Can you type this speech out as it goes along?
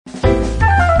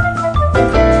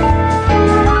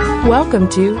Welcome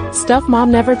to Stuff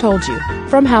Mom Never Told You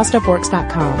from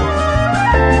HowStuffWorks.com.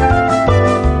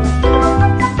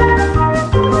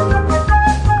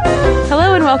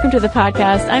 Hello and welcome to the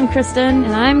podcast. I'm Kristen.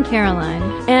 And I'm Caroline.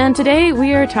 And today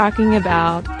we are talking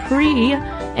about pre-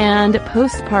 and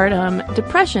postpartum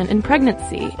depression in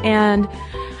pregnancy. And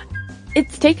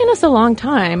it's taken us a long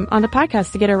time on the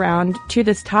podcast to get around to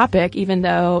this topic, even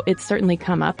though it's certainly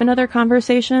come up in other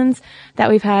conversations that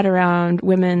we've had around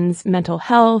women's mental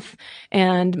health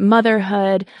and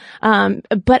motherhood.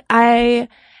 But I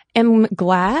am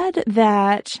glad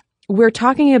that we're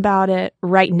talking about it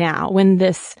right now when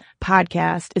this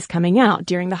podcast is coming out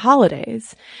during the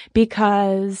holidays,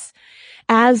 because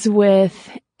as with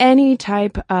any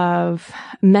type of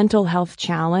mental health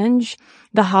challenge,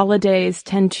 the holidays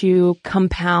tend to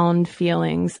compound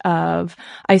feelings of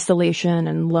isolation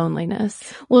and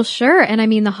loneliness. Well, sure. And I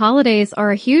mean, the holidays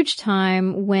are a huge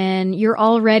time when you're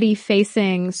already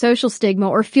facing social stigma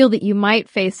or feel that you might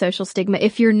face social stigma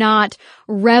if you're not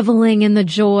reveling in the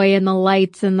joy and the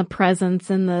lights and the presents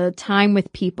and the time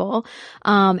with people.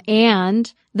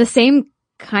 And the same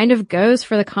kind of goes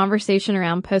for the conversation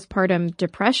around postpartum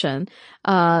depression,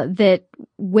 that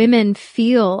women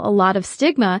feel a lot of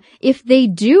stigma if they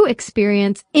do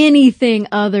experience anything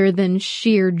other than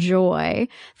sheer joy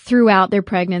throughout their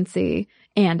pregnancy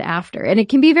and after. And it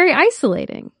can be very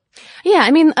isolating. Yeah, I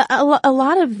mean, a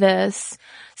lot of this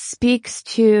speaks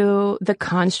to the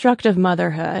construct of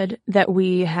motherhood that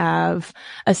we have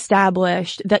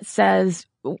established that says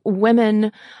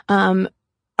women,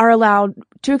 are allowed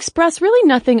to express really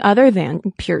nothing other than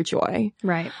pure joy.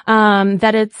 Right.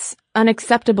 That it's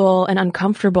unacceptable and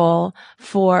uncomfortable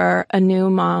for a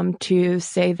new mom to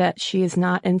say that she is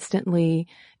not instantly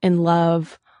in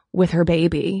love with her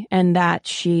baby and that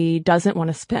she doesn't want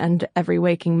to spend every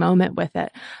waking moment with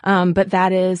it. But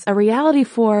that is a reality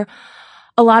for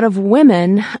a lot of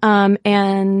women.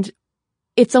 And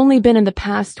it's only been in the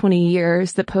past 20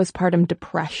 years that postpartum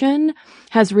depression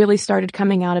has really started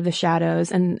coming out of the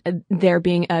shadows and there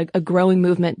being a growing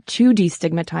movement to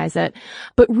destigmatize it.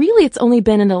 But really, it's only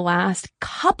been in the last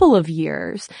couple of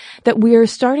years that we are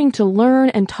starting to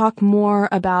learn and talk more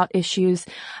about issues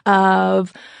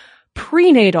of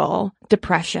prenatal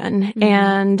depression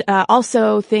and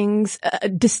also things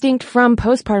distinct from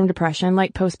postpartum depression,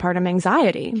 like postpartum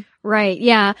anxiety. Right.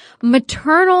 Yeah.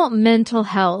 Maternal mental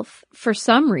health, for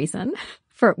some reason,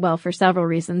 for several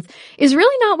reasons, is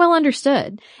really not well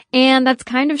understood. And that's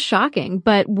kind of shocking.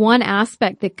 But one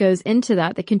aspect that goes into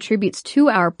that contributes to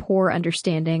our poor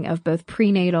understanding of both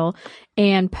prenatal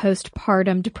and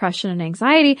postpartum depression and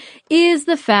anxiety is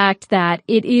the fact that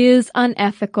it is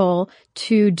unethical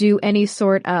to do any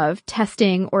sort of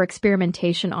testing or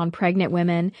experimentation on pregnant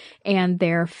women and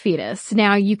their fetus.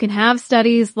 Now, you can have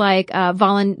studies like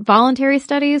voluntary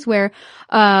studies where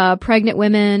pregnant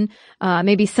women,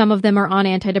 maybe some of them are on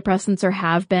antidepressants or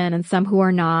have been, and some who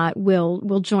are not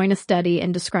will join a study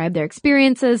and describe their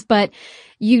experiences. But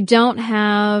you don't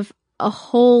have a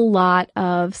whole lot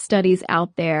of studies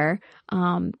out there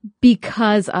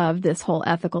because of this whole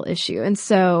ethical issue. And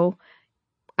so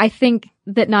I think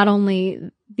that not only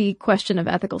the question of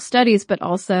ethical studies, but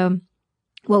also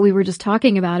what we were just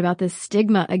talking about this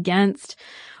stigma against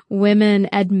women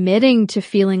admitting to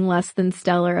feeling less than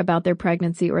stellar about their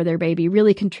pregnancy or their baby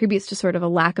really contributes to sort of a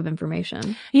lack of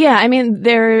information. Yeah, I mean,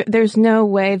 there's no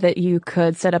way that you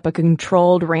could set up a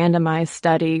controlled randomized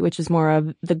study, which is more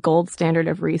of the gold standard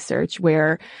of research,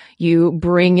 where you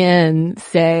bring in,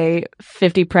 say,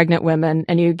 50 pregnant women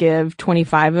and you give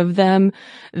 25 of them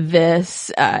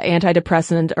this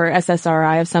antidepressant or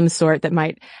SSRI of some sort that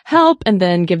might help, and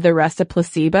then give the rest a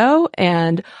placebo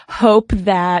and hope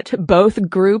that both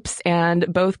groups and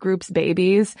both groups'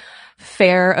 babies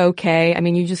fare okay. I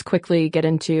mean, you just quickly get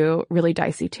into really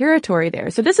dicey territory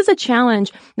there. So this is a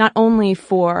challenge not only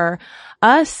for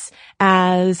us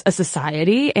as a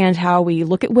society and how we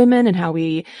look at women and how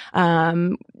we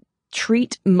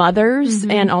treat mothers,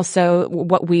 and also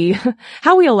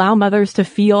how we allow mothers to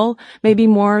feel maybe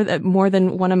more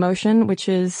than one emotion, which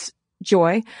is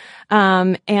joy.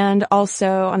 And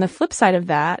also on the flip side of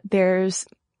that, there's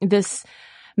this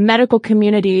medical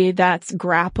community that's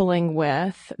grappling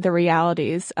with the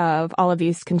realities of all of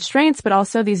these constraints, but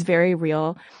also these very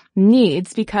real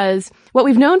needs. Because what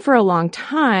we've known for a long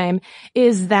time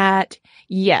is that,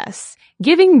 yes,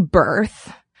 giving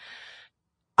birth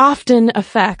often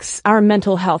affects our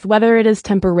mental health, whether it is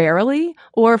temporarily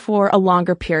or for a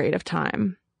longer period of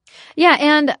time. Yeah,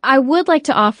 and I would like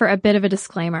to offer a bit of a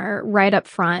disclaimer right up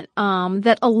front,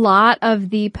 that a lot of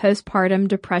the postpartum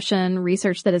depression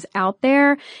research that is out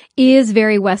there is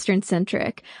very Western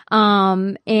centric.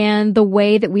 And the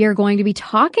way that we are going to be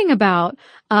talking about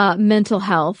mental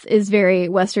health is very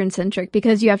Western centric,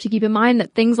 because you have to keep in mind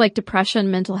that things like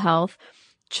depression, mental health,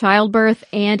 childbirth,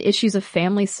 and issues of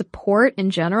family support in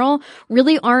general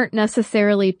really aren't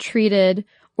necessarily treated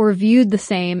or viewed the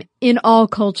same in all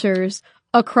cultures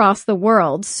across the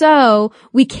world. So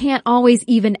we can't always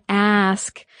even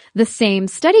ask the same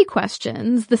study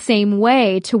questions the same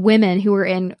way to women who are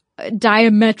in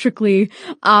diametrically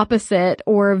opposite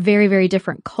or very, very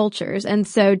different cultures. And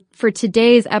so for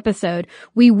today's episode,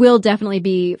 we will definitely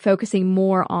be focusing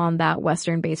more on that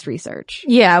Western-based research.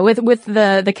 Yeah, with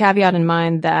the caveat in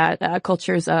mind that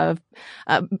cultures of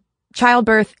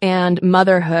childbirth and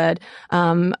motherhood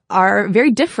are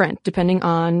very different depending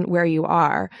on where you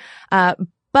are.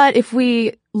 But if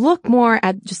we look more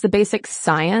at just the basic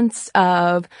science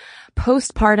of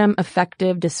postpartum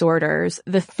affective disorders,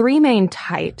 the three main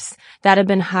types that have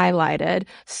been highlighted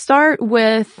start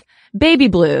with baby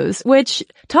blues, which,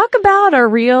 talk about a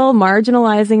real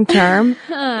marginalizing term.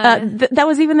 That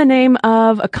was even the name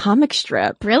of a comic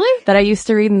strip. Really? That I used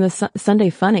to read in the Sunday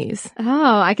Funnies.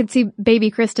 Oh, I could see baby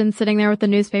Kristen sitting there with the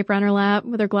newspaper on her lap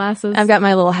with her glasses. I've got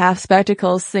my little half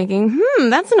spectacles thinking,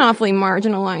 that's an awfully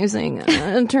marginalizing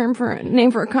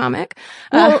name for a comic.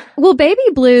 Well, baby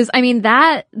blues, I mean,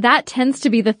 that tends to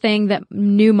be the thing that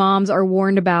new moms are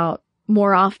warned about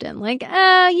more often. Like,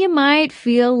 you might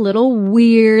feel a little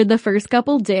weird the first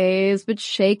couple days, but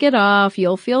shake it off.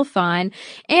 You'll feel fine.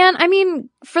 And I mean,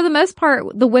 for the most part,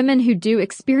 the women who do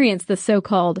experience the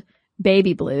so-called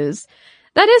baby blues,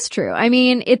 that is true. I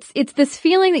mean, it's this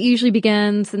feeling that usually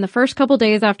begins in the first couple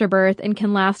days after birth and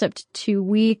can last up to 2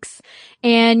 weeks.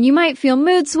 And you might feel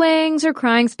mood swings or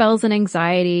crying spells and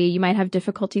anxiety. You might have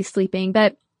difficulty sleeping,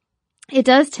 but it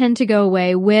does tend to go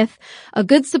away with a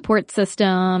good support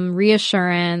system,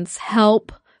 reassurance,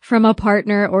 help from a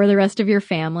partner or the rest of your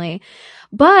family.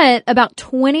 But about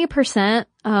 20%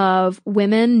 of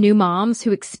women, new moms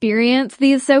who experience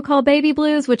these so-called baby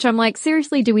blues, which I'm like,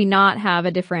 seriously, do we not have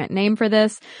a different name for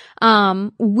this?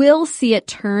 Will see it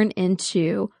turn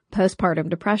into postpartum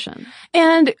depression.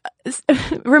 And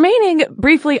remaining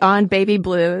briefly on baby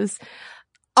blues,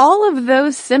 all of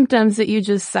those symptoms that you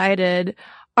just cited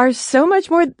are so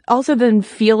much more also than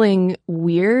feeling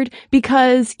weird,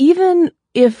 because even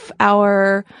if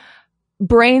our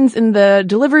brains in the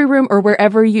delivery room or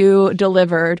wherever you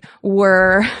delivered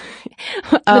were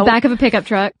the back of a pickup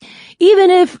truck, even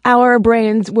if our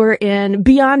brains were in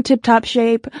beyond tip-top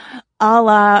shape, a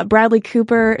la Bradley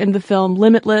Cooper in the film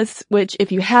Limitless, which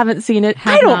if you haven't seen it,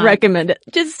 I don't recommend it.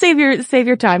 Just save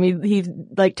your time. He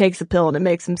like takes a pill and it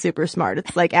makes him super smart.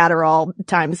 It's like Adderall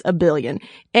times a billion.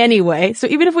 Anyway, so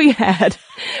even if we had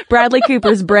Bradley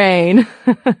Cooper's brain,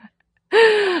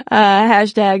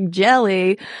 hashtag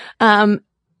jelly,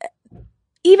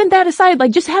 even that aside,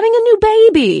 like just having a new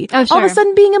baby, oh, sure, all of a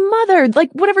sudden being a mother,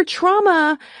 like whatever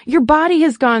trauma your body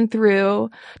has gone through,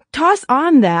 toss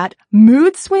on that,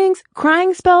 mood swings,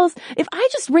 crying spells. If I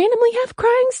just randomly have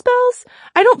crying spells,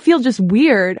 I don't feel just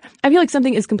weird. I feel like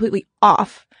something is completely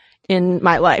off in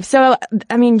my life. So,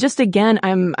 I mean, just again,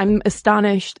 I'm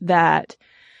astonished that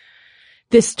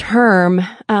this term,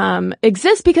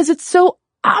 exists, because it's so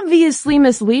obviously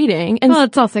misleading. And well,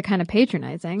 it's also kind of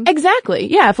patronizing. Exactly.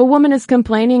 Yeah. If a woman is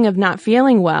complaining of not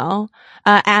feeling well,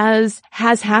 as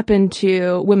has happened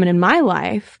to women in my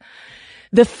life,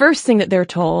 the first thing that they're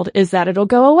told is that it'll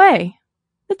go away.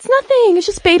 It's nothing. It's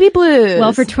just baby blues.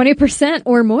 Well, for 20%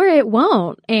 or more, it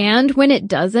won't. And when it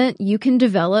doesn't, you can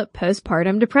develop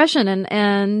postpartum depression.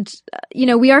 And, you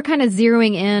know, we are kind of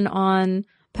zeroing in on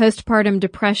postpartum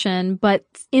depression, but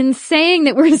in saying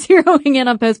that we're zeroing in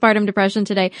on postpartum depression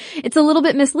today, it's a little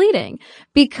bit misleading,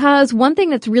 because one thing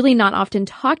that's really not often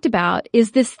talked about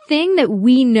is this thing that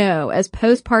we know as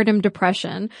postpartum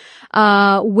depression,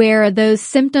 where those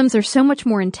symptoms are so much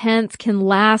more intense, can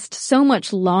last so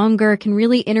much longer, can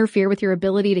really interfere with your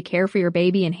ability to care for your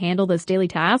baby and handle those daily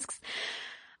tasks.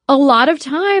 A lot of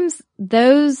times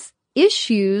those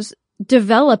issues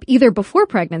develop either before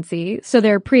pregnancy, so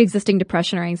they're pre-existing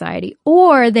depression or anxiety,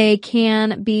 or they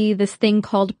can be this thing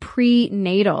called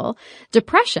prenatal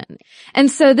depression. And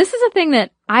so this is a thing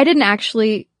that I didn't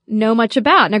actually know much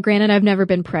about. Now, granted, I've never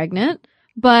been pregnant,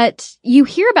 but you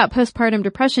hear about postpartum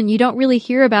depression. You don't really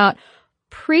hear about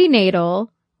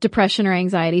prenatal depression or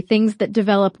anxiety, things that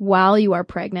develop while you are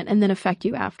pregnant and then affect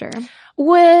you after.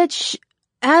 Which,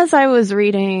 as I was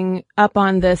reading up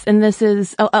on this, and this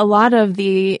is a lot of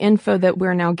the info that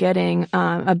we're now getting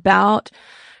about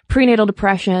prenatal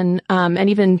depression, and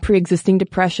even pre-existing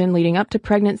depression leading up to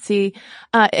pregnancy.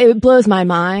 It blows my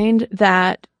mind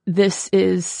that this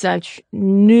is such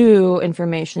new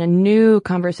information and new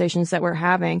conversations that we're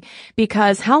having,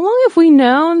 because how long have we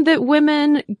known that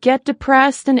women get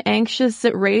depressed and anxious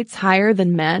at rates higher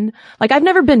than men? Like, I've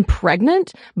never been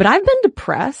pregnant, but I've been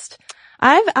depressed.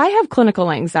 I have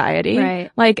clinical anxiety. Right.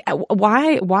 Like,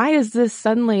 why is this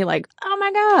suddenly like, oh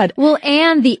my God? Well,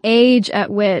 and the age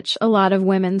at which a lot of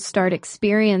women start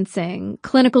experiencing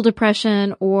clinical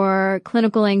depression or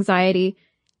clinical anxiety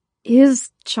is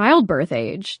childbirth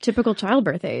age, typical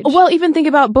childbirth age. Well, even think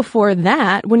about before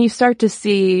that, when you start to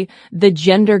see the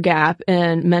gender gap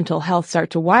in mental health start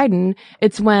to widen,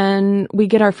 it's when we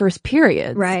get our first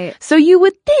periods. Right. So you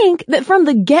would think that from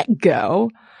the get-go,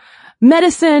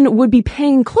 medicine would be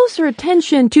paying closer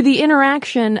attention to the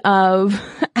interaction of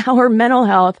our mental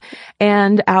health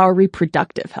and our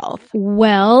reproductive health.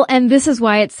 Well, and this is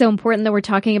why it's so important that we're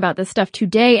talking about this stuff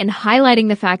today and highlighting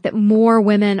the fact that more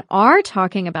women are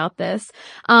talking about this.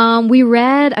 We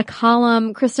read a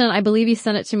column, Kristen, I believe you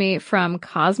sent it to me, from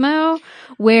Cosmo,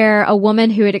 where a woman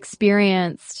who had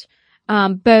experienced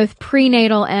both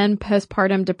prenatal and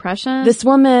postpartum depression. This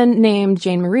woman named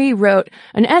Jane Marie wrote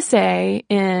an essay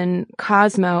in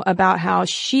Cosmo about how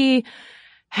she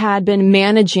had been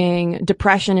managing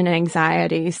depression and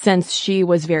anxiety since she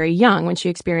was very young, when she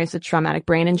experienced a traumatic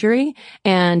brain injury,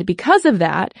 and because of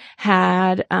that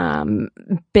had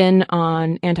been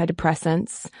on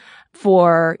antidepressants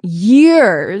for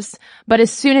years. But as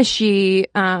soon as she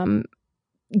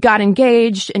got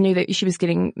engaged and knew that she was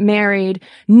getting married,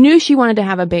 knew she wanted to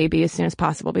have a baby as soon as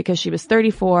possible because she was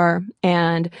 34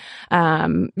 and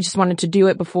just wanted to do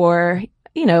it before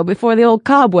the old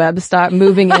cobwebs start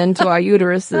moving into our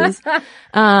uteruses.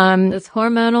 This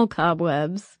hormonal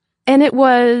cobwebs. And it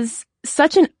was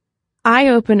such an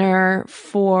eye-opener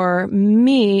for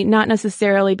me, not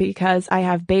necessarily because I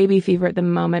have baby fever at the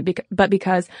moment, but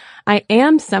because I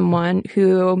am someone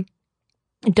who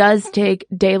does take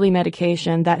daily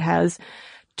medication that has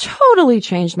totally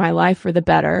changed my life for the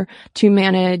better to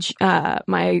manage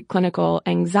my clinical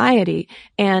anxiety.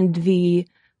 And the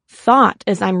thought,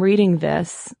 as I'm reading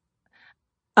this,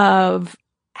 of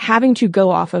having to go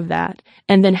off of that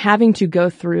and then having to go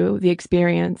through the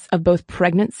experience of both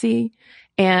pregnancy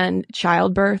and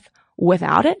childbirth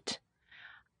without it,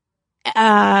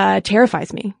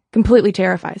 terrifies me, completely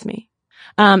terrifies me.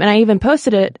 And I even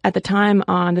posted it at the time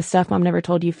on the Stuff Mom Never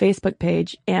Told You Facebook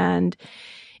page, and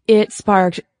it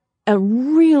sparked a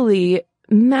really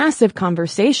massive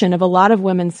conversation of a lot of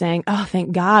women saying, oh,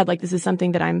 thank God, like this is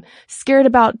something that I'm scared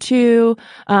about too,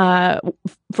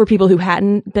 for people who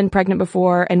hadn't been pregnant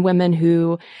before and women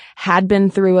who had been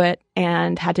through it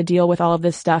and had to deal with all of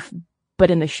this stuff,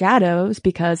 but in the shadows,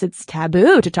 because it's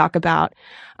taboo to talk about,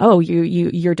 oh,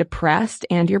 you're depressed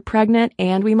and you're pregnant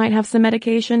and we might have some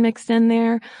medication mixed in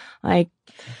there. Like,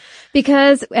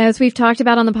 because as we've talked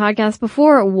about on the podcast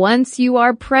before, once you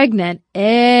are pregnant,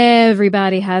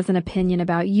 everybody has an opinion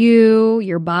about you,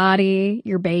 your body,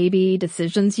 your baby,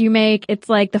 decisions you make. It's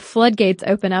like the floodgates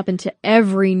open up into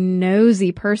every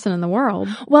nosy person in the world.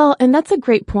 Well, and that's a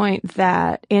great point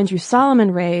that Andrew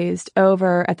Solomon raised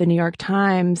over at the New York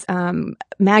Times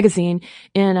magazine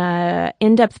in a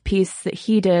in-depth piece that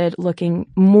he did looking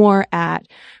more at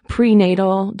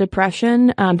prenatal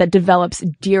depression that develops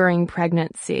during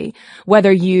pregnancy,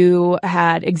 whether you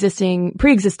had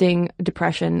pre-existing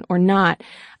depression or not.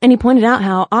 And he pointed out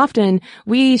how often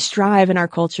we strive in our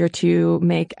culture to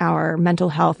make our mental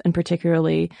health, and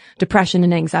particularly depression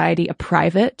and anxiety, a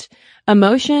private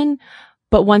emotion.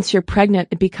 But once you're pregnant,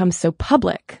 it becomes so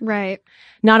public. Right.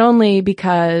 Not only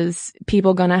because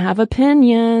people gonna have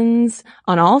opinions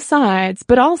on all sides,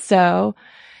 but also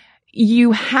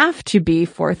you have to be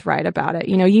forthright about it.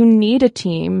 You know, you need a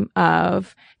team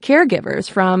of caregivers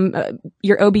from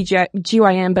your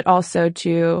OB/GYN, but also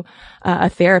to a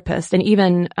therapist. And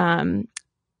even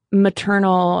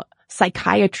maternal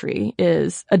psychiatry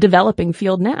is a developing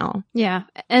field now. Yeah.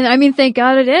 And I mean, thank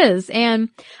God it is. And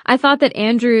I thought that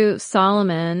Andrew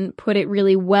Solomon put it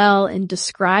really well in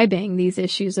describing these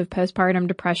issues of postpartum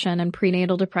depression and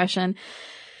prenatal depression.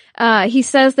 He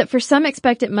says that for some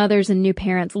expectant mothers and new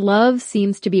parents, love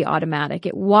seems to be automatic.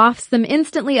 It wafts them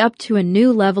instantly up to a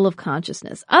new level of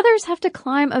consciousness. Others have to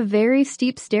climb a very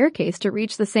steep staircase to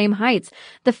reach the same heights.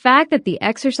 The fact that the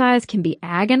exercise can be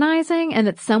agonizing and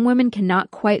that some women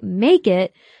cannot quite make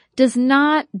it does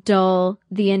not dull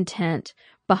the intent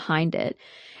behind it.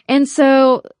 And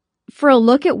so for a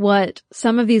look at what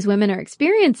some of these women are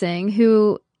experiencing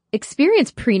who experience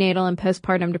prenatal and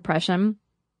postpartum depression,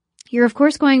 You're of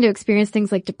course going to experience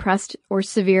things like depressed or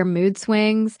severe mood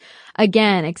swings.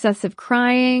 Again, excessive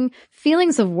crying,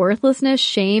 feelings of worthlessness,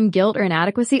 shame, guilt, or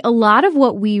inadequacy. A lot of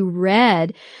what we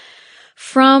read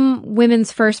from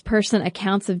women's first person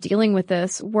accounts of dealing with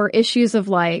this were issues of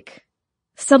like,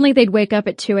 suddenly they'd wake up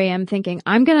at 2 a.m. thinking,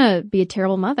 I'm going to be a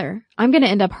terrible mother. I'm going to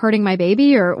end up hurting my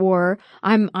baby or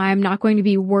I'm not going to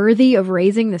be worthy of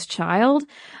raising this child.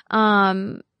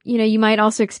 You might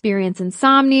also experience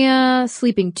insomnia,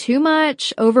 sleeping too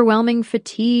much, overwhelming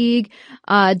fatigue,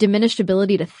 diminished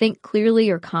ability to think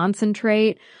clearly or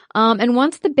concentrate. And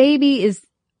once the baby is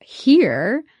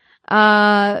here,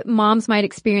 moms might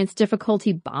experience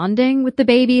difficulty bonding with the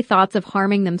baby, thoughts of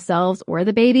harming themselves or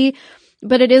the baby.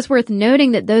 But it is worth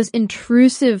noting that those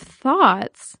intrusive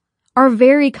thoughts are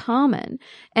very common.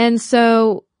 And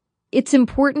so it's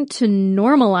important to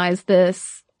normalize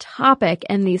this topic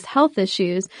and these health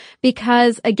issues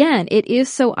because, again, it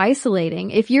is so isolating.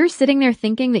 If you're sitting there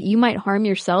thinking that you might harm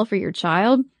yourself or your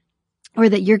child or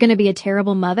that you're going to be a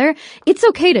terrible mother, it's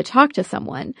okay to talk to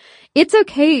someone. It's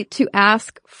okay to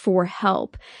ask for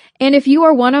help. And if you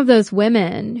are one of those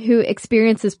women who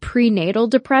experiences prenatal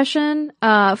depression,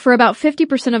 for about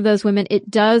 50% of those women, it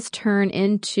does turn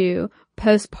into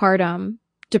postpartum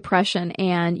depression,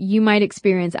 and you might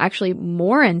experience actually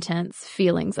more intense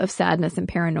feelings of sadness and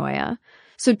paranoia.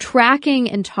 So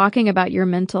tracking and talking about your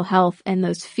mental health and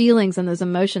those feelings and those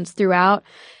emotions throughout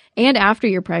and after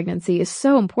your pregnancy is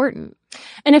so important.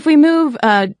 And if we move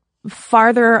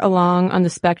farther along on the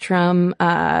spectrum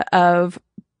of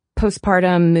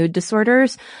postpartum mood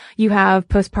disorders, you have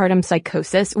postpartum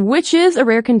psychosis, which is a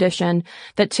rare condition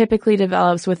that typically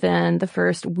develops within the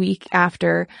first week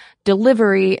after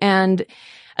delivery. And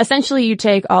essentially, you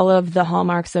take all of the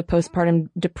hallmarks of postpartum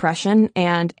depression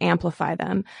and amplify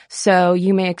them. So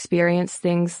you may experience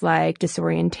things like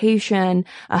disorientation,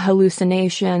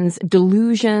 hallucinations,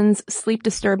 delusions, sleep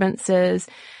disturbances,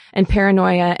 and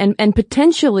paranoia, and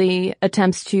potentially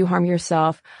attempts to harm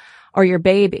yourself or your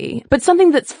baby. But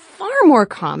something that's far more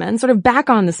common, sort of back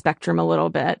on the spectrum a little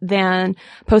bit than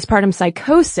postpartum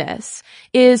psychosis,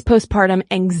 is postpartum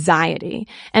anxiety.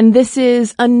 And this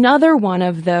is another one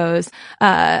of those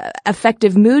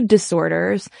affective mood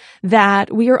disorders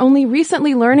that we are only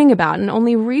recently learning about and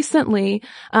only recently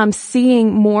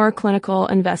seeing more clinical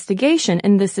investigation.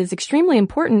 And this is extremely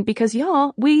important because,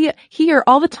 y'all, we hear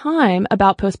all the time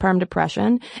about postpartum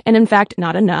depression, and in fact,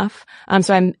 not enough.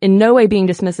 So I'm in no way being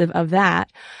dismissive of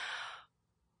that.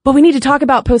 But we need to talk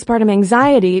about postpartum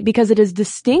anxiety because it is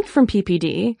distinct from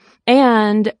PPD,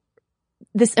 and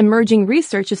this emerging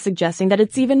research is suggesting that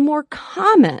it's even more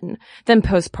common than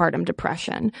postpartum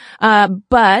depression.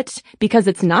 But because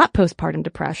it's not postpartum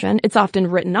depression, it's often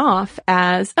written off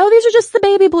as, oh, these are just the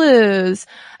baby blues.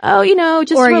 Oh,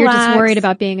 just or relax. You're just worried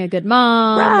about being a good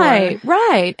mom.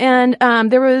 Right. And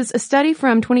there was a study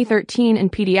from 2013 in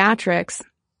pediatrics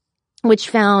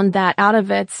which found that out of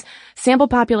its sample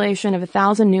population of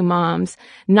 1,000 new moms,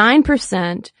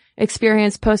 9%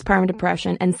 experienced postpartum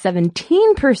depression and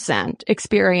 17%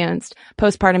 experienced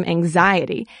postpartum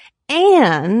anxiety.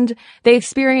 And they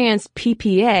experienced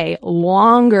PPA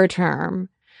longer term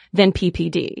than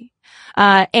PPD.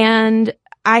 And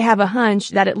I have a hunch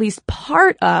that at least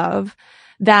part of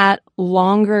that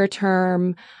longer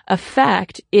term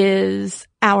effect is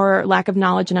our lack of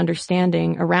knowledge and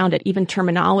understanding around it, even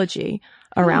terminology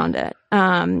around it.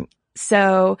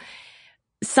 So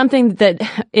something that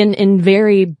in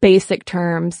very basic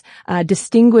terms,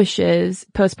 distinguishes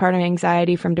postpartum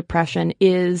anxiety from depression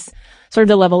is sort of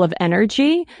the level of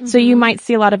energy. Mm-hmm. So you might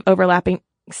see a lot of overlapping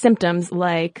symptoms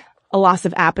like a loss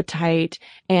of appetite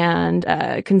and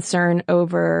concern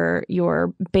over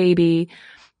your baby.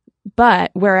 But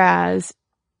whereas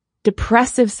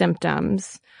depressive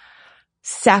symptoms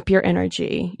sap your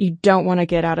energy, you don't want to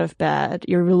get out of bed,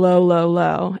 you're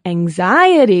low.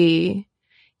 Anxiety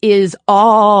is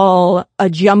all a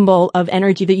jumble of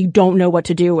energy that you don't know what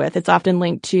to do with. It's often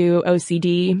linked to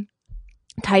OCD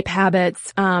type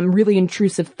habits, really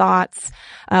intrusive thoughts,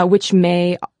 which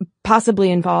may possibly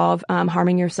involve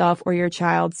harming yourself or your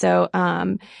child. So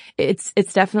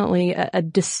it's definitely a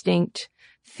distinct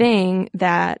thing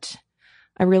that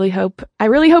I really hope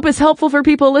is helpful for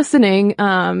people listening,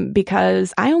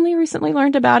 because I only recently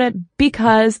learned about it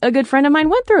because a good friend of mine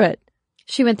went through it.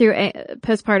 She went through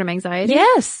postpartum anxiety?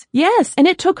 Yes. And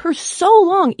it took her so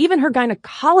long. Even her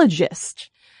gynecologist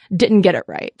didn't get it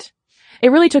right. It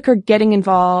really took her getting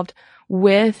involved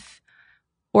with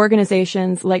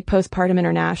organizations like Postpartum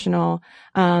International,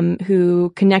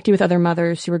 who connect you with other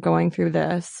mothers who are going through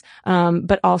this,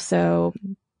 but also,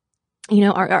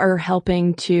 are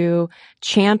helping to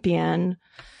champion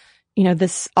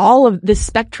all of this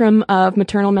spectrum of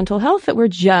maternal mental health that we're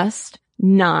just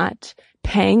not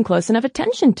paying close enough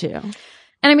attention to.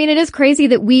 And I mean, it is crazy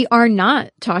that we are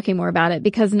not talking more about it,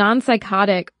 because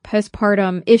non-psychotic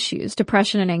postpartum issues,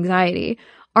 depression and anxiety,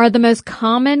 are the most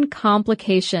common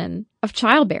complication of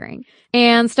childbearing.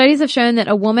 And studies have shown that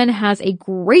a woman has a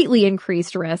greatly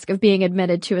increased risk of being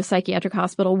admitted to a psychiatric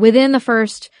hospital within the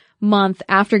first month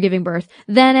after giving birth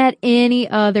than at any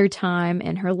other time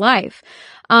in her life.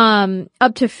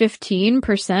 Up to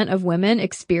 15% of women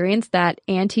experience that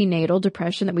antenatal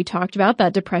depression that we talked about,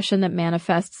 that depression that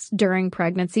manifests during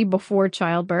pregnancy before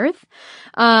childbirth.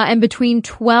 And between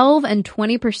 12 and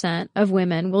 20% of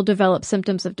women will develop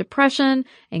symptoms of depression,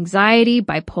 anxiety,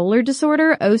 bipolar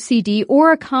disorder, OCD,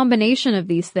 or a combination of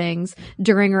these things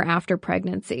during or after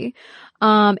pregnancy.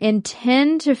 And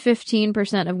 10 to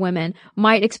 15% of women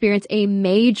might experience a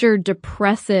major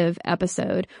depressive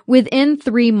episode within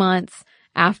 3 months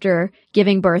after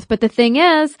giving birth. But the thing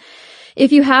is,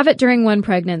 if you have it during one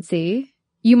pregnancy,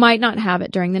 you might not have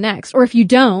it during the next. Or if you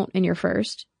don't in your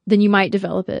first, then you might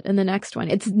develop it in the next one.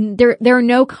 There are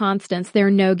no constants. There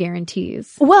are no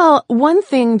guarantees. Well, one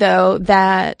thing though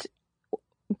that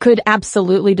could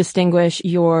absolutely distinguish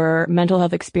your mental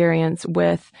health experience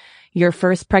with your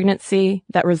first pregnancy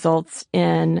that results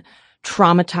in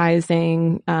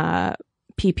traumatizing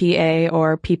PPA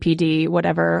or PPD,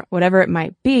 whatever it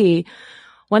might be.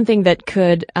 One thing that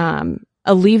could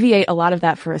alleviate a lot of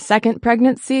that for a second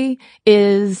pregnancy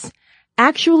is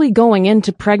actually going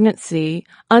into pregnancy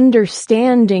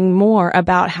understanding more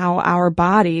about how our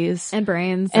bodies and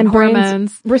brains and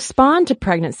hormones respond to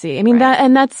pregnancy. I mean,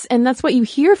 right. that's what you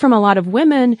hear from a lot of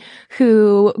women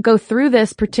who go through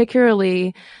this,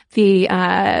 particularly the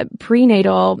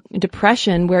prenatal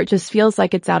depression, where it just feels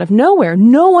like it's out of nowhere.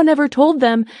 No one ever told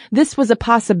them this was a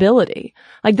possibility.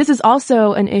 Like, this is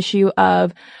also an issue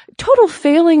of total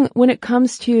failing when it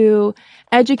comes to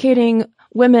educating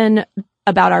women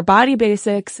about our body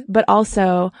basics, but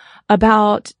also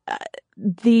about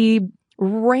the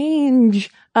range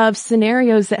of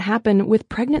scenarios that happen with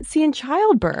pregnancy and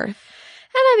childbirth. And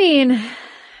I mean,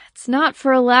 it's not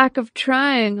for a lack of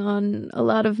trying on a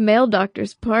lot of male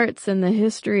doctors' parts in the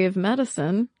history of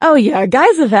medicine. Oh yeah,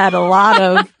 guys have had a lot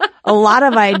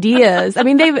of ideas. I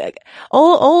mean,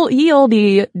 old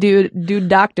dude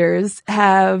doctors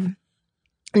have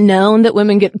known that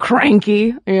women get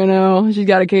cranky, she's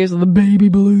got a case of the baby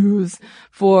blues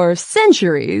for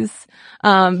centuries.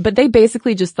 But they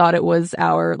basically just thought it was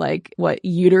our,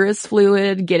 uterus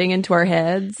fluid getting into our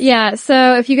heads. Yeah.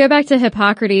 So if you go back to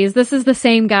Hippocrates, this is the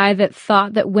same guy that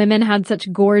thought that women had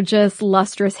such gorgeous,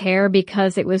 lustrous hair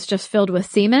because it was just filled with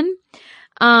semen.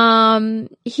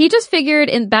 He just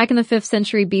figured back in the 5th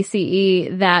century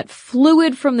BCE that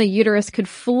fluid from the uterus could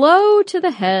flow to the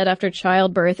head after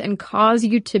childbirth and cause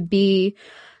you to be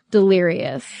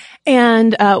delirious.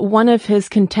 And, one of his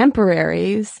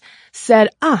contemporaries said,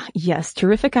 yes,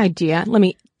 terrific idea. Let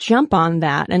me jump on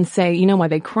that and say, you know why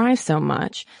they cry so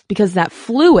much? Because that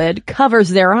fluid covers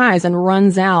their eyes and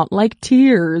runs out like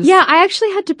tears. Yeah, I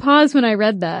actually had to pause when I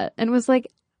read that and was like,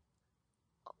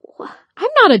 I'm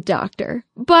not a doctor,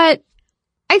 but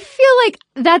I feel like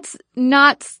that's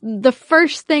not the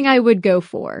first thing I would go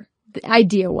for,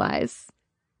 idea-wise.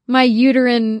 My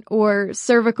uterine or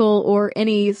cervical or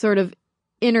any sort of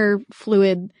inner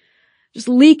fluid just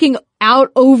leaking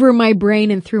out over my brain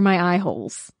and through my eye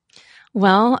holes.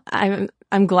 Well,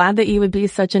 I'm glad that you would be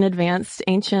such an advanced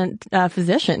ancient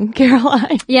physician,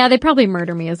 Caroline. Yeah, they'd probably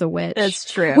murder me as a witch.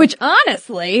 That's true. Which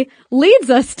honestly leads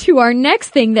us to our next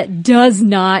thing that does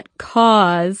not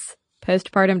cause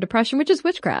postpartum depression, which is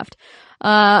witchcraft.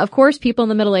 Of course, people in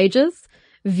the Middle Ages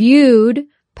viewed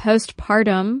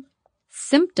postpartum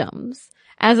symptoms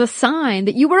as a sign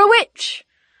that you were a witch.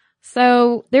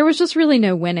 So there was just really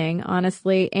no winning,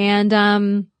 honestly.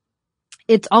 And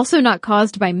it's also not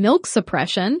caused by milk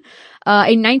suppression.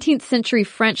 A 19th century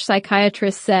French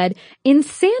psychiatrist said,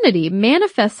 insanity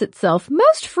manifests itself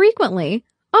most frequently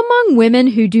among women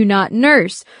who do not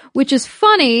nurse, which is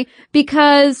funny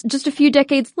because just a few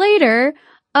decades later,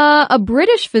 a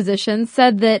British physician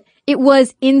said that it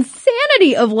was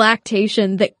insanity of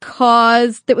lactation that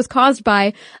was caused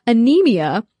by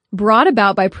anemia brought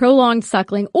about by prolonged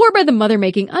suckling or by the mother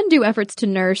making undue efforts to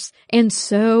nurse and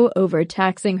so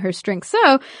overtaxing her strength.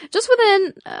 So just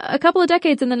within a couple of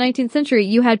decades in the 19th century,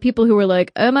 you had people who were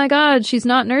like, oh my God, she's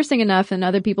not nursing enough. And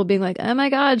other people being like, oh my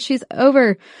God, she's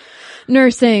over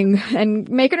nursing and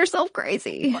making herself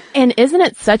crazy. And isn't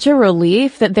it such a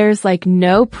relief that there's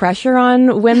no pressure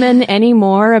on women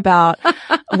anymore about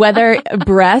whether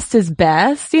breast is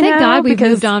best, Thank God we've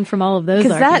moved on from all of those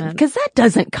arguments. Because that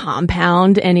doesn't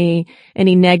compound any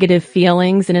any negative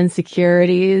feelings and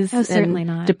insecurities. Oh, certainly and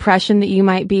not. Depression that you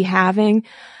might be having.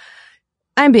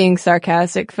 I'm being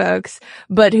sarcastic, folks,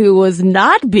 but who was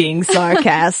not being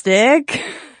sarcastic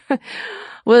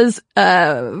was,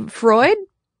 Freud.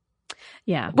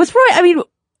 Yeah. Was Freud, I mean,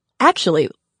 actually,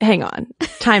 hang on.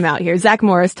 Time out here. Zach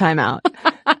Morris, time out.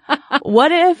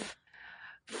 What if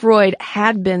Freud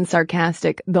had been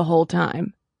sarcastic the whole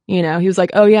time? You know, he was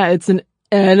like, oh yeah, it's an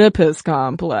Oedipus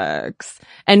complex.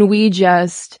 And we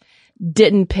just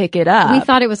didn't pick it up. We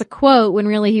thought it was a quote when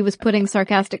really he was putting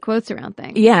sarcastic quotes around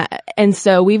things. Yeah. And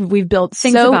so we've built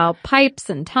things about pipes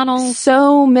and tunnels.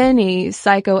 So many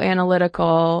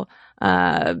psychoanalytical,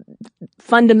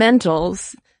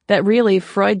 fundamentals that really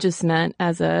Freud just meant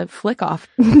as a flick off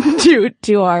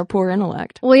to our poor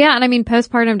intellect. Well, yeah. And I mean,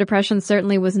 postpartum depression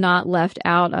certainly was not left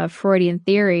out of Freudian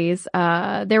theories.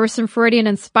 There were some Freudian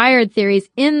inspired theories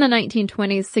in the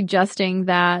 1920s suggesting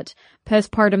that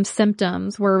postpartum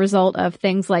symptoms were a result of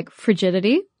things like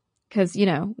frigidity, because, you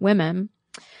know, women,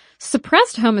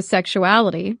 suppressed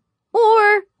homosexuality,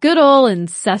 or good old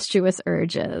incestuous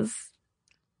urges.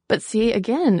 But see,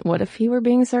 again, what if he were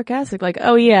being sarcastic? Like,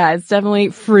 oh yeah, it's definitely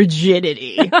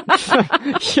frigidity.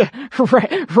 Yeah,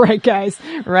 right, guys,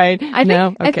 right? I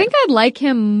think I'd like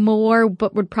him more,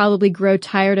 but would probably grow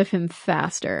tired of him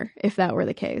faster if that were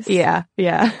the case. Yeah.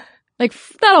 Like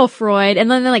that old Freud, and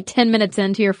then like 10 minutes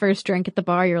into your first drink at the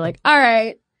bar, you're like, all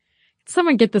right,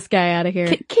 someone get this guy out of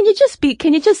here. Can you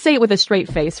just say it with a straight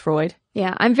face, Freud?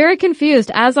 Yeah, I'm very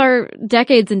confused, as are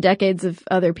decades and decades of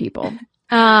other people.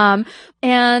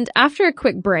 And after a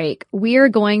quick break, we are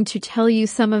going to tell you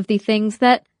some of the things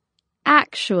that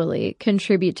actually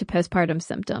contribute to postpartum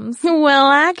symptoms.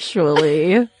 Well,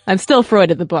 actually, I'm still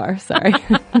Freud at the bar. Sorry.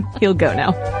 He'll go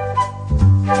now.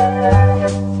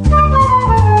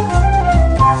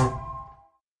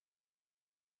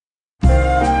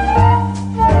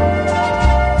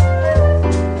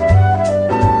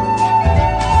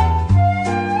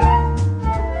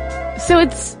 So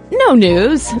it's no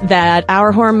news that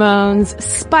our hormones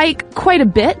spike quite a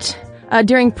bit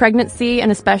during pregnancy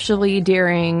and especially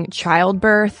during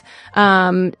childbirth.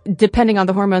 Depending on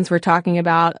the hormones we're talking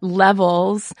about,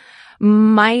 levels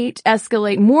might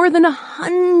escalate more than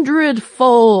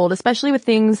 100-fold, especially with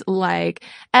things like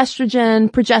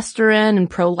estrogen, progesterone, and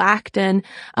prolactin,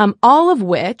 all of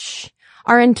which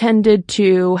are intended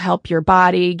to help your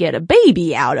body get a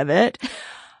baby out of it.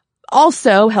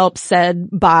 Also help said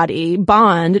body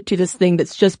bond to this thing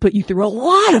that's just put you through a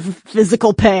lot of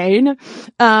physical pain,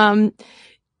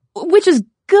 which is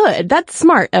good. That's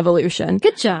smart evolution.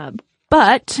 Good job.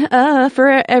 But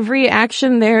for every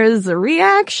action, there's a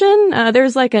reaction.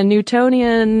 There's like a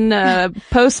Newtonian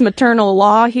post-maternal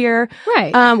law here.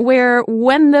 Right. Where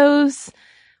when those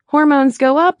hormones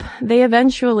go up, they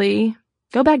eventually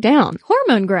go back down.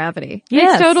 Hormone gravity.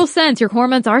 Yes. Makes total sense. Your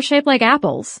hormones are shaped like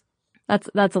apples.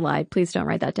 That's a lie. Please don't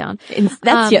write that down.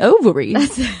 That's your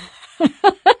ovaries.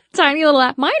 Tiny little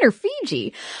app. Mine are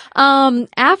Fiji.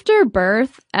 After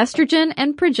birth, estrogen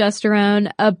and progesterone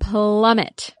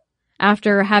plummet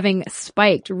after having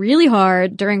spiked really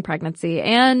hard during pregnancy.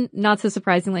 And not so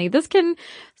surprisingly, this can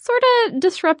sort of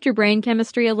disrupt your brain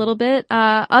chemistry a little bit.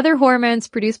 Other hormones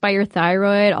produced by your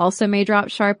thyroid also may drop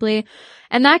sharply.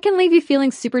 And that can leave you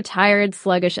feeling super tired,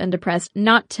 sluggish, and depressed,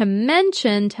 not to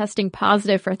mention testing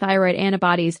positive for thyroid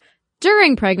antibodies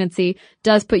during pregnancy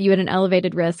does put you at an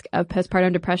elevated risk of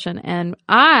postpartum depression. And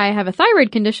I have a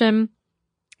thyroid condition,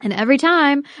 and every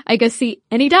time I go see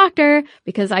any doctor,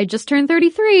 because I just turned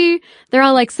 33, they're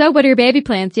all like, so what are your baby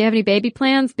plans? Do you have any baby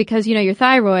plans? Because, you know, your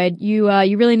thyroid, you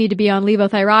really need to be on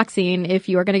levothyroxine if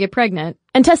you are going to get pregnant.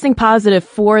 And testing positive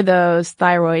for those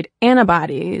thyroid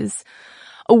antibodies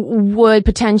would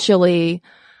potentially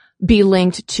be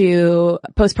linked to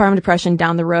postpartum depression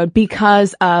down the road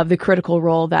because of the critical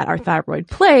role that our thyroid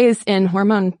plays in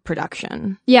hormone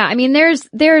production. Yeah, I mean, there's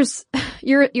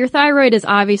your thyroid is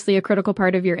obviously a critical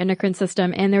part of your endocrine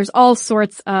system, and there's all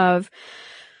sorts of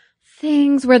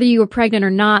things, whether you were pregnant or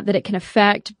not, that it can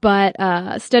affect. But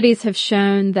studies have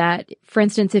shown that, for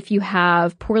instance, if you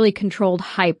have poorly controlled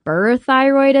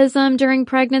hyperthyroidism during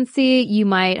pregnancy, you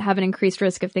might have an increased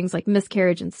risk of things like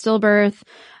miscarriage and stillbirth,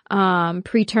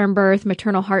 preterm birth,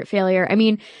 maternal heart failure. I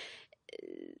mean,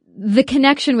 the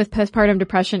connection with postpartum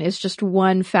depression is just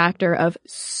one factor of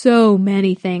so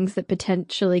many things that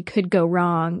potentially could go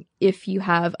wrong if you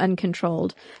have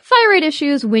uncontrolled thyroid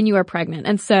issues when you are pregnant.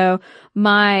 And so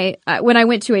when I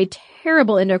went to a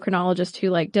terrible endocrinologist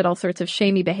who did all sorts of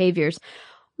shamey behaviors,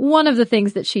 one of the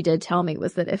things that she did tell me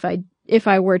was that if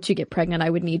I were to get pregnant, I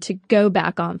would need to go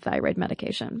back on thyroid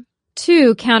medication.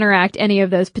 to counteract any of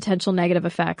those potential negative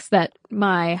effects that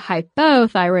my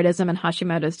hypothyroidism and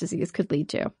Hashimoto's disease could lead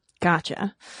to.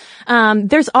 Gotcha.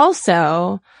 There's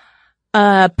also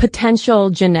a potential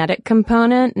genetic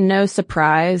component. No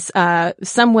surprise.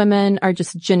 Some women are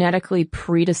just genetically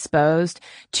predisposed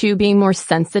to being more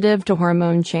sensitive to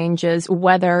hormone changes,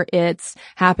 whether it's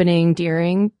happening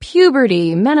during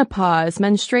puberty, menopause,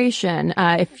 menstruation.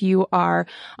 If you are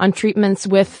on treatments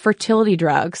with fertility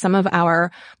drugs, some of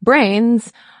our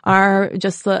brains are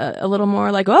just a little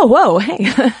more like, oh, whoa, hey,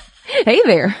 hey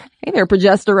there,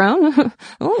 progesterone.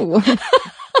 Oh.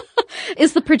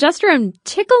 Is the progesterone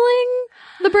tickling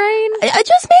the brain?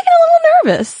 Just making it a little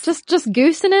nervous. Just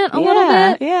goosing it a little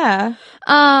bit? Yeah.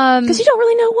 Cause you don't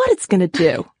really know what it's gonna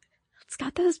do. It's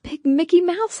got those big Mickey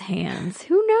Mouse hands.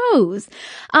 Who knows?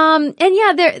 And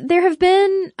yeah, there have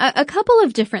been a couple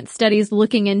of different studies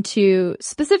looking into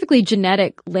specifically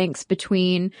genetic links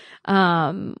between,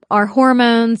 our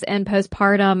hormones and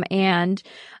postpartum, and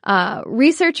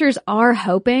researchers are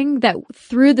hoping that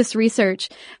through this research,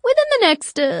 within the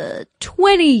next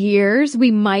 20 years,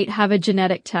 we might have a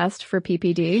genetic test for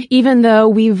PPD. Even though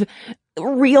we've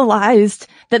realized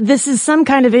that this is some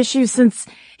kind of issue since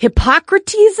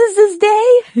Hippocrates'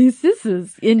 day. This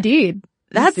is indeed.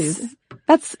 That's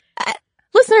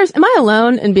listeners, am I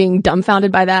alone in being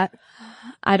dumbfounded by that?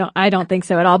 I don't think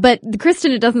so at all. But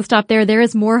Kristen, it doesn't stop there. There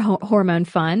is more hormone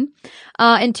fun.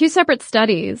 In 2 separate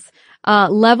studies,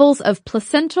 levels of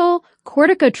placental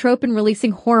corticotropin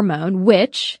releasing hormone,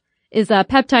 which is a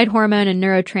peptide hormone and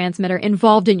neurotransmitter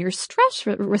involved in your stress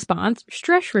response,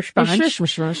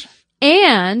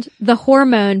 and the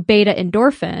hormone beta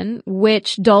endorphin,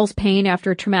 which dulls pain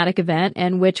after a traumatic event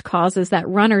and which causes that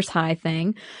runner's high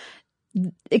thing.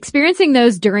 Experiencing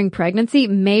those during pregnancy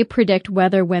may predict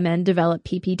whether women develop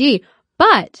PPD.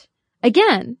 But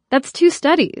again, that's 2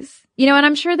 studies, and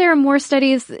I'm sure there are more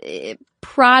studies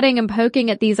prodding and poking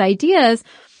at these ideas,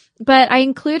 but I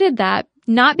included that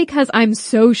not because I'm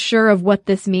so sure of what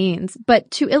this means, but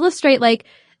to illustrate, like,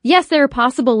 yes, there are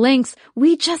possible links.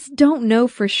 We just don't know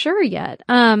for sure yet.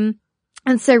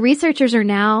 And so researchers are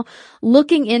now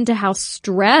looking into how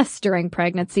stress during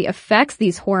pregnancy affects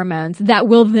these hormones that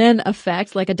will then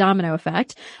affect, like a domino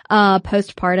effect,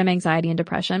 postpartum anxiety and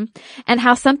depression, and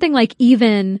how something like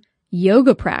even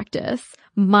yoga practice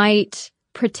might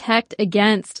protect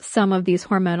against some of these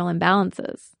hormonal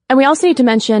imbalances. And we also need to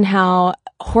mention how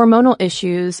hormonal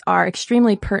issues are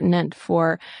extremely pertinent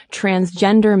for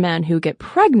transgender men who get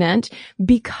pregnant,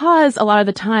 because a lot of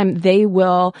the time they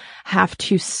will have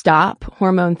to stop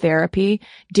hormone therapy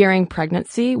during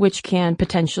pregnancy, which can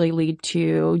potentially lead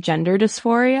to gender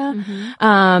dysphoria.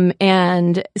 Mm-hmm.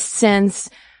 And since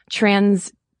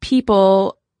trans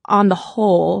people on the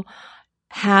whole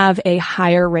have a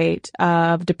higher rate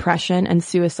of depression and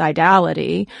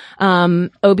suicidality,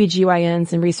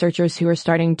 OBGYNs and researchers who are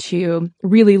starting to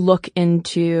really look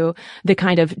into the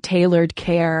kind of tailored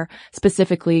care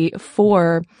specifically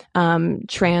for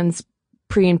trans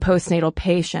pre- and postnatal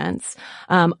patients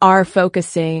are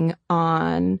focusing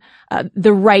on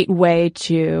the right way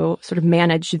to sort of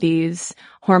manage these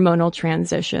hormonal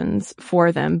transitions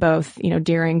for them, both,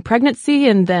 during pregnancy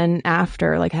and then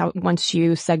after, like how once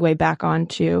you segue back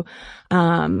onto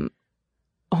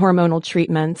hormonal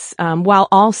treatments, while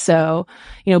also,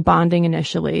 bonding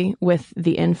initially with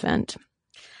the infant.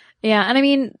 Yeah. And I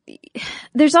mean,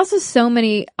 there's also so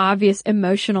many obvious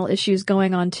emotional issues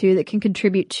going on too that can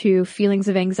contribute to feelings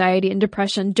of anxiety and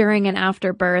depression during and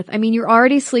after birth. I mean, you're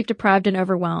already sleep deprived and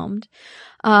overwhelmed.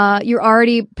 You're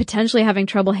already potentially having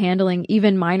trouble handling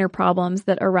even minor problems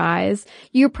that arise.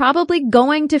 You're probably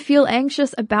going to feel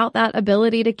anxious about that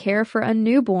ability to care for a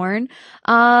newborn.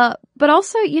 But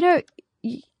also,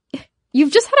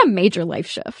 you've just had a major life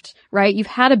shift, right? You've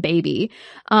had a baby.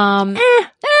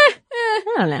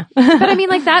 I don't know. But I mean,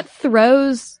 like, that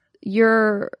throws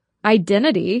your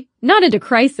identity, not into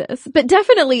crisis, but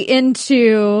definitely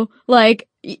into, like,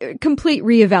 complete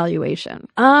reevaluation.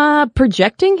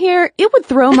 Projecting here, it would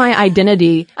throw my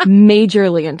identity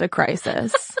majorly into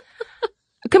crisis.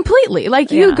 Completely.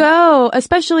 Like, you go,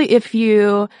 especially if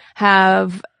you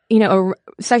have, a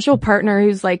sexual partner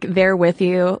who's like there with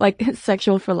you, like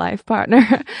sexual for life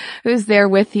partner who's there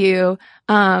with you,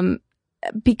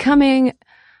 becoming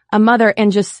a mother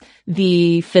and just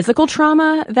the physical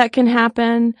trauma that can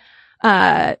happen,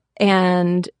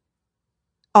 and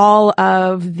all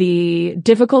of the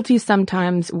difficulties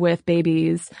sometimes with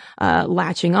babies,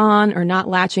 latching on or not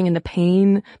latching, and the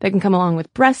pain that can come along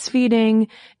with breastfeeding,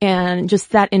 and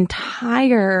just that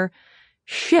entire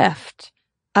shift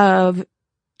of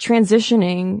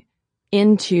transitioning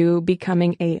into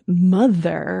becoming a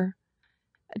mother.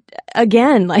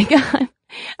 again, like,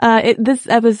 this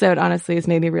episode honestly has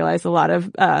made me realize a lot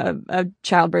of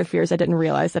childbirth fears I didn't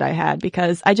realize that I had,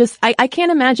 because I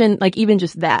can't imagine, like, even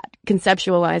just that,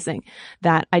 conceptualizing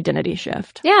that identity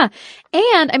shift. Yeah.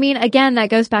 And I mean, again, that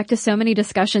goes back to so many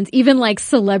discussions, even like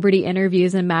celebrity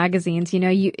interviews in magazines.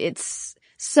 It's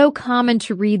so common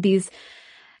to read these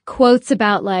quotes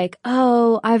about like,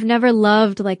 oh, I've never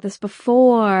loved like this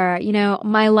before.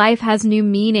 My life has new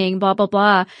meaning, blah, blah,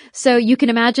 blah. So you can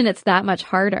imagine it's that much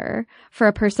harder for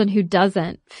a person who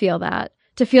doesn't feel that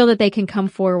to feel that they can come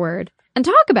forward and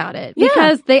talk about it,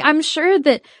 because I'm sure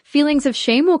that feelings of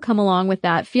shame will come along with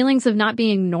that, feelings of not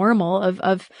being normal,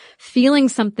 of feeling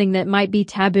something that might be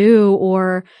taboo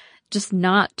or just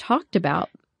not talked about.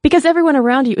 Because everyone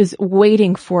around you is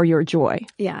waiting for your joy.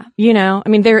 Yeah. I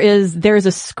mean, there's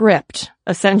a script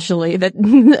essentially that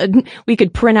we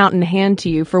could print out and hand to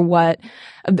you for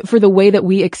the way that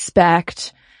we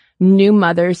expect new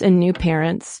mothers and new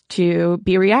parents to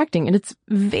be reacting. And it's a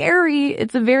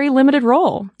very limited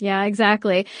role. Yeah,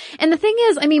 exactly. And the thing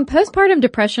is, I mean, postpartum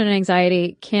depression and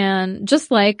anxiety can,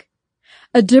 just like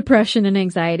a depression and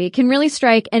anxiety, can really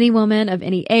strike any woman of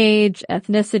any age,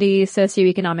 ethnicity,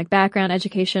 socioeconomic background,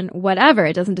 education, whatever.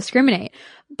 It doesn't discriminate.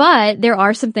 But there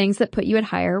are some things that put you at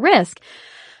higher risk.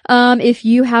 If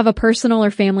you have a personal or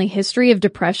family history of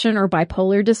depression or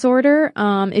bipolar disorder,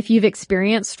 if you've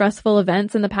experienced stressful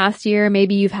events in the past year,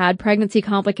 maybe you've had pregnancy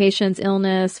complications,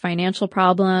 illness, financial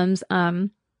problems,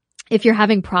 if you're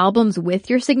having problems with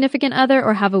your significant other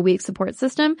or have a weak support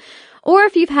system, or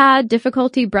if you've had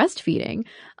difficulty breastfeeding.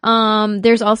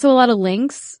 There's also a lot of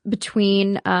links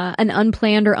between an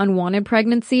unplanned or unwanted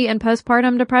pregnancy and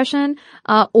postpartum depression,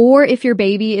 or if your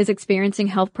baby is experiencing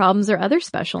health problems or other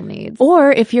special needs. Or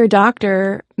if your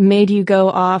doctor made you go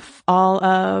off all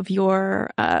of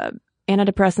your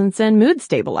antidepressants and mood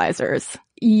stabilizers.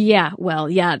 Yeah, well,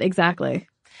 yeah, exactly.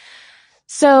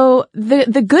 So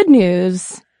the good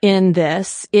news in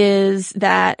this is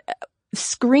that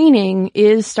screening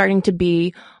is starting to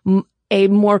be a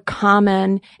more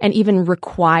common and even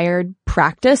required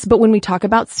practice. But when we talk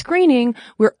about screening,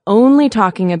 we're only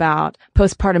talking about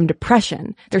postpartum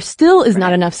depression. There still is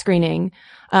not enough screening,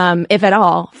 if at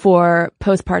all, for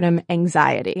postpartum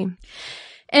anxiety.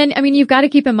 And I mean, you've got to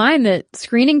keep in mind that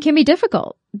screening can be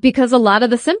difficult because a lot of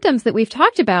the symptoms that we've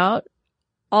talked about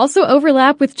also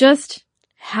overlap with just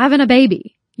having a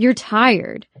baby. You're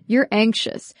tired. You're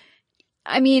anxious.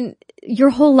 I mean, your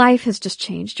whole life has just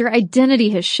changed. Your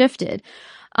identity has shifted.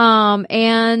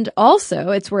 And also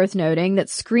it's worth noting that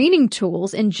screening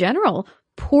tools in general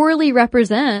poorly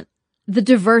represent the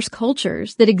diverse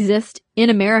cultures that exist in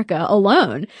America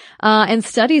alone. And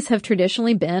studies have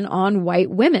traditionally been on white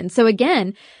women. So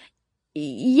again,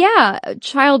 yeah,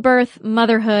 childbirth,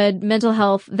 motherhood, mental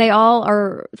health, they all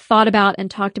are thought about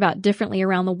and talked about differently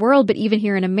around the world. But even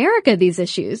here in America, these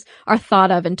issues are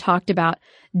thought of and talked about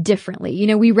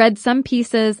differently. We read some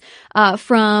pieces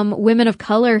from women of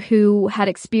color who had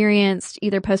experienced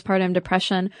either postpartum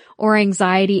depression or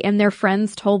anxiety, and their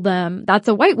friends told them, that's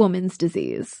a white woman's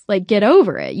disease. Like, get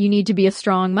over it. You need to be a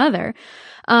strong mother.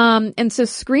 And so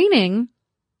screening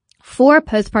for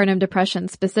postpartum depression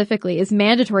specifically is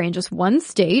mandatory in just one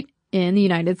state in the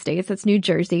United States. That's New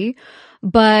Jersey.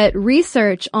 But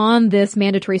research on this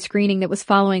mandatory screening that was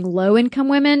following low-income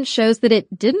women shows that it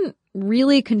didn't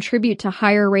really contribute to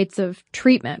higher rates of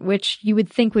treatment, which you would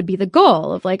think would be the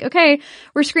goal of like, okay,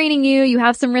 we're screening you, you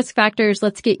have some risk factors,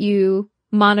 let's get you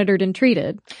monitored and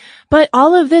treated. But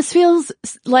all of this feels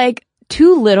like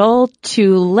too little,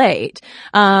 too late.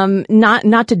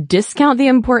 Not to discount the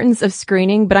importance of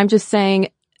screening, but I'm just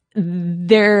saying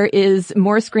there is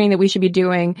more screening that we should be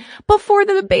doing before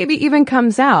the baby even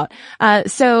comes out.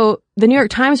 So the New York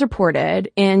Times reported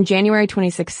in January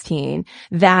 2016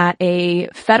 that a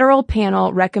federal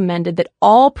panel recommended that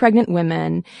all pregnant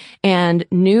women and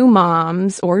new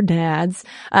moms or dads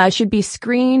should be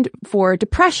screened for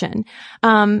depression.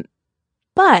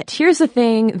 But here's the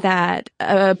thing that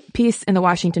a piece in the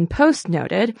Washington Post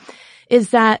noted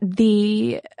is that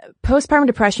the postpartum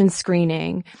depression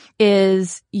screening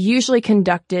is usually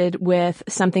conducted with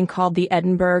something called the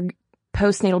Edinburgh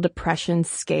Postnatal Depression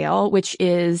Scale, which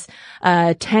is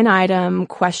a 10-item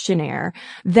questionnaire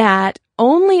that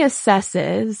only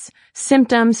assesses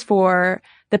symptoms for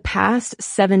the past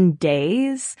 7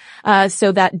 days.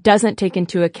 So that doesn't take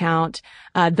into account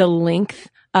the length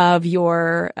of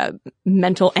your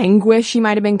mental anguish you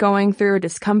might have been going through,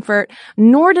 discomfort,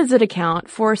 nor does it account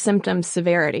for symptom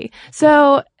severity.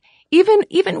 So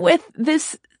even with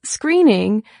this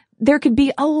screening, there could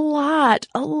be a lot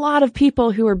of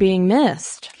people who are being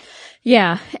missed.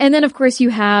 Yeah. And then, of course, you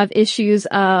have issues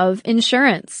of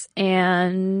insurance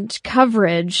and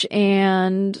coverage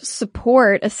and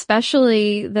support,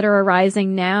 especially that are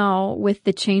arising now with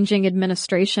the changing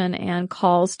administration and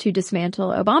calls to dismantle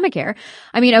Obamacare.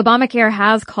 I mean, Obamacare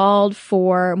has called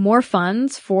for more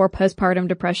funds for postpartum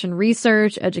depression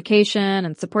research, education,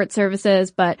 and support services,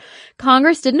 but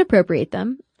Congress didn't appropriate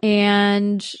them.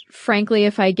 And frankly,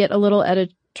 if I get a little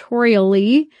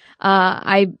editorially,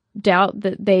 I doubt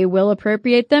that they will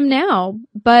appropriate them now.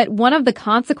 But one of the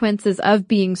consequences of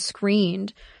being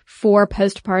screened for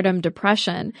postpartum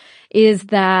depression is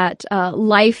that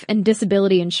life and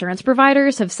disability insurance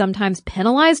providers have sometimes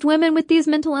penalized women with these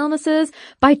mental illnesses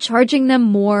by charging them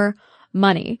more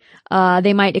money.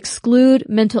 They might exclude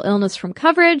mental illness from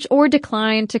coverage or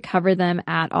decline to cover them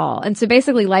at all. And so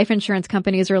basically life insurance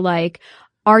companies are like,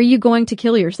 are you going to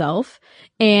kill yourself?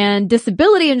 And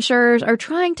disability insurers are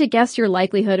trying to guess your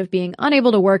likelihood of being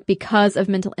unable to work because of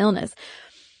mental illness.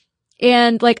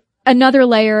 And like another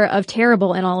layer of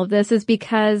terrible in all of this is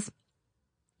because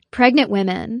pregnant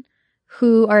women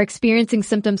who are experiencing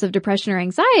symptoms of depression or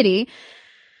anxiety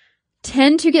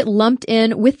tend to get lumped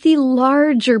in with the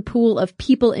larger pool of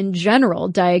people in general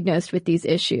diagnosed with these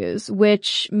issues,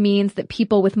 which means that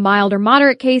people with mild or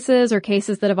moderate cases or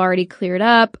cases that have already cleared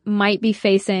up might be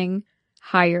facing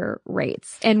higher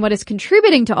rates. And what is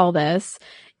contributing to all this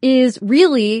is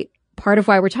really part of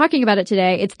why we're talking about it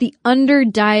today. It's the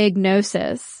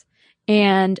underdiagnosis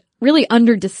and really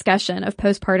under discussion of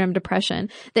postpartum depression.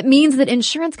 That means that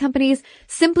insurance companies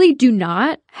simply do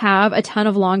not have a ton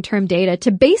of long-term data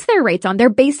to base their rates on. They're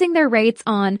basing their rates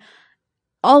on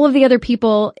all of the other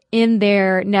people in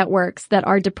their networks that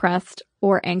are depressed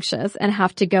or anxious and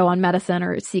have to go on medicine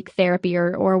or seek therapy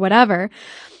or whatever.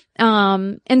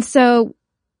 And so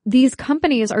these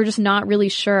companies are just not really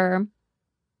sure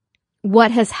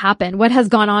what has happened, what has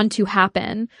gone on to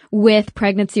happen with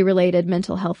pregnancy-related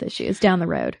mental health issues down the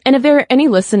road. And if there are any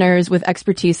listeners with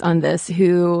expertise on this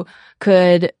who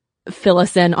could fill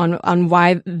us in on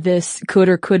why this could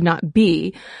or could not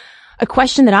be, a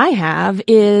question that I have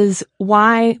is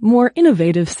why more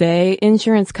innovative, say,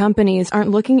 insurance companies aren't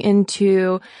looking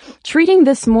into treating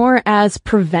this more as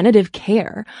preventative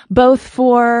care, both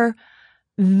for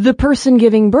the person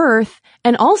giving birth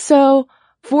and also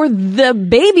for the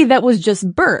baby that was just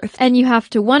birthed. And you have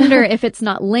to wonder if it's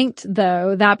not linked,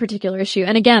 though, that particular issue.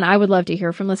 And again, I would love to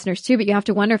hear from listeners too, but you have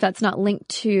to wonder if that's not linked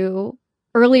to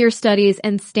earlier studies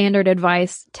and standard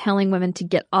advice telling women to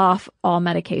get off all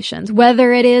medications,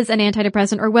 whether it is an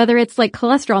antidepressant or whether it's like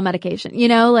cholesterol medication. You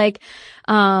know, like,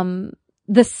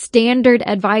 the standard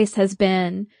advice has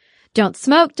been, don't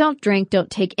smoke, don't drink, don't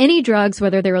take any drugs,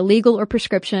 whether they're illegal or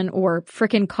prescription or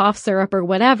frickin' cough syrup or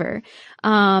whatever.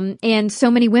 And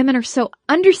so many women are so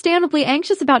understandably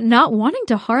anxious about not wanting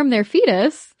to harm their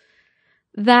fetus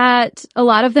that a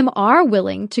lot of them are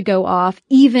willing to go off,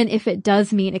 even if it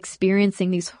does mean experiencing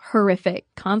these horrific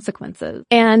consequences.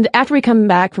 And after we come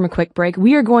back from a quick break,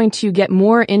 we are going to get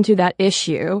more into that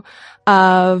issue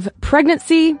of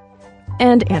pregnancy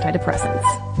and antidepressants.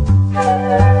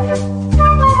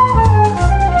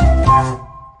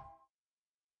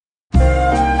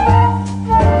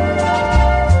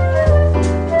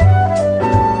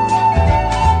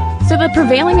 So the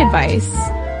prevailing advice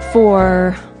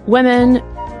for women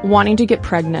wanting to get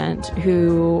pregnant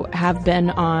who have been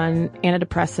on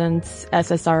antidepressants,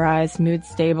 SSRIs, mood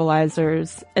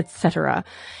stabilizers, etc.,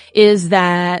 is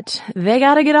that they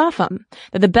gotta get off them.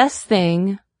 That the best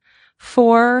thing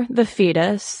for the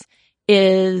fetus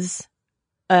is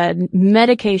a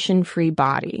medication-free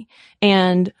body.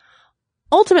 And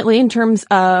ultimately, in terms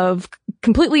of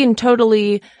completely and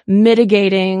totally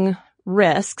mitigating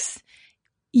risks,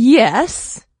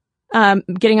 yes,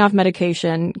 getting off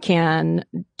medication can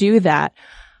do that.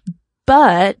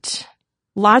 But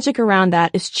logic around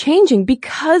that is changing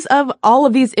because of all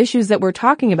of these issues that we're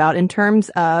talking about in terms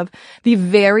of the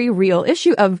very real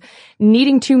issue of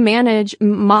needing to manage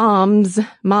moms-to-be's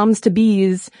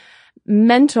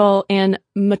mental and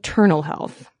maternal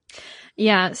health.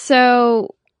 Yeah.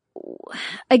 So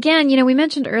again, you know, we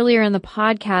mentioned earlier in the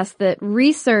podcast that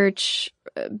research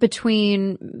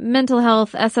between mental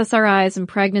health, SSRIs, and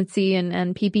pregnancy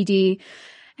and PPD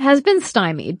has been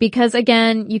stymied because,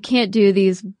 again, you can't do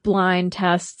these blind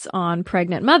tests on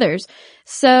pregnant mothers.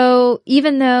 So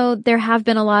even though there has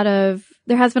been a lot of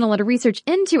research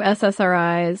into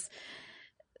SSRIs,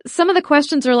 some of the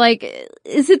questions are like,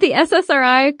 is it the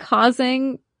SSRI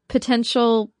causing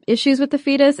potential issues with the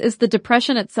fetus? Is the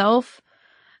depression itself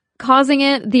causing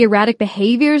it, the erratic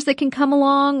behaviors that can come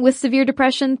along with severe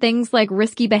depression, things like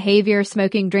risky behavior,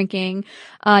 smoking, drinking,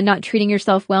 not treating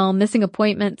yourself well, missing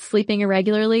appointments, sleeping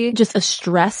irregularly. Just a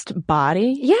stressed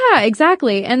body. Yeah,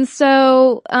 exactly. And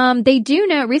so,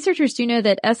 researchers do know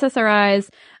that SSRIs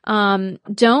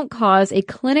don't cause a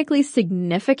clinically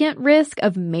significant risk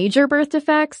of major birth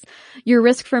defects. Your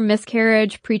risk for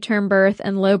miscarriage, preterm birth,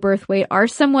 and low birth weight are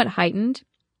somewhat heightened.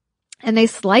 And they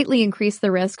slightly increase the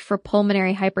risk for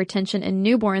pulmonary hypertension in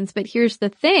newborns. But here's the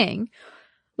thing,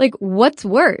 like, what's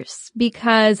worse?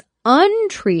 Because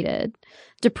untreated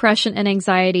depression and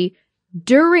anxiety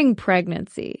during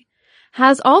pregnancy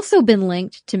has also been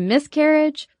linked to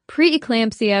miscarriage,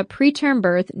 preeclampsia, preterm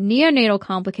birth, neonatal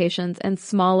complications, and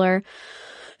smaller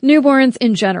newborns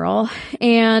in general.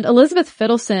 And Elizabeth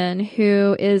Fiddleson,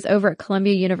 who is over at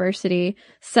Columbia University,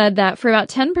 said that for about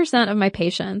 10% of my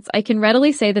patients, I can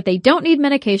readily say that they don't need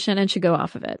medication and should go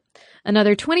off of it.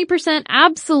 Another 20%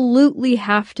 absolutely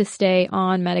have to stay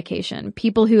on medication.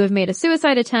 People who have made a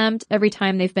suicide attempt every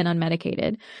time they've been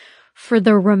unmedicated. For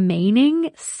the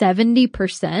remaining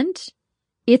 70%,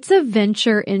 it's a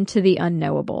venture into the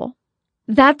unknowable.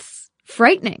 That's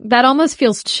frightening. That almost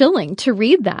feels chilling to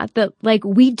read that like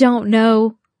we don't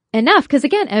know enough. Because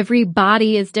again, every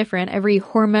body is different. Every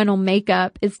hormonal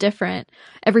makeup is different.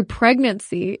 Every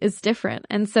pregnancy is different.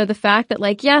 And so the fact that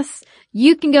like, yes,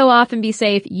 you can go off and be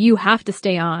safe. You have to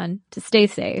stay on to stay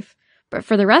safe. But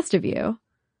for the rest of you,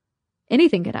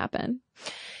 anything could happen.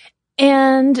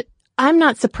 And I'm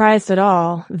not surprised at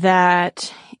all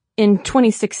that in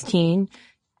 2016,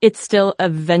 it's still a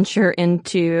venture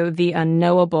into the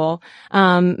unknowable,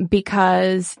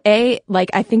 because I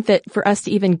think that for us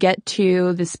to even get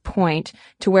to this point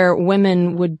to where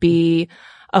women would be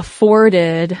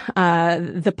afforded,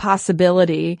 the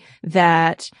possibility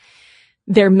that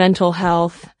their mental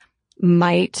health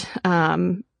might,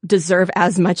 deserve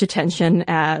as much attention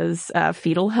as,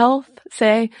 fetal health,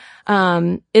 say,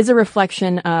 is a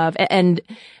reflection of, and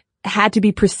had to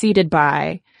be preceded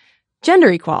by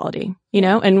gender equality,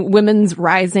 and women's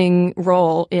rising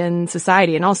role in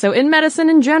society and also in medicine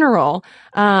in general.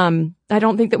 I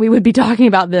don't think that we would be talking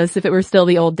about this if it were still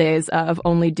the old days of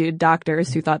only dude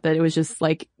doctors who thought that it was just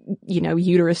like,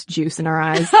 uterus juice in our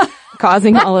eyes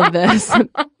causing all of this.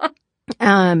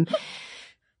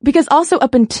 Because also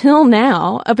up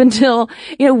until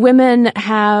women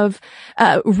have,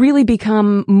 really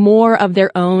become more of their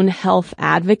own health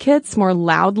advocates more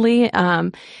loudly.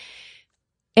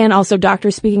 And also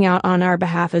doctors speaking out on our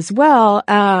behalf as well.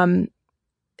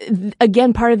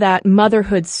 Again, part of that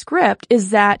motherhood script is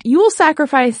that you will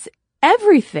sacrifice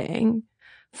everything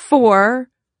for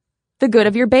the good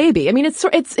of your baby. I mean,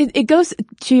 it goes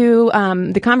to,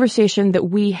 the conversation that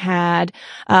we had,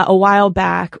 a while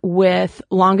back with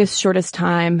Longest Shortest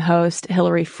Time host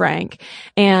Hillary Frank,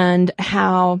 and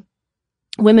how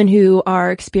women who are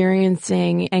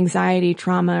experiencing anxiety,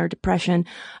 trauma, or depression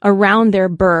around their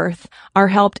birth are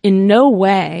helped in no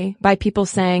way by people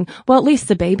saying, well, at least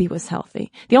the baby was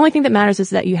healthy. The only thing that matters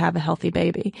is that you have a healthy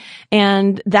baby.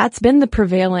 And that's been the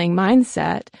prevailing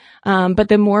mindset. But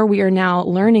the more we are now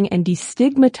learning and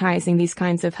destigmatizing these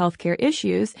kinds of healthcare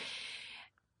issues,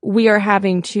 we are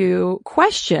having to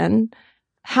question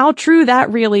how true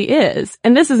that really is.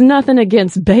 And this is nothing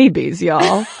against babies,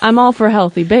 y'all. I'm all for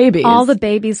healthy babies. All the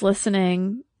babies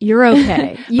listening, you're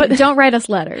okay. But don't write us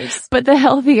letters. But the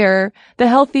healthier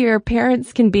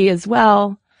parents can be as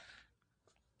well,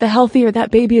 the healthier that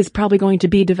baby is probably going to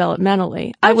be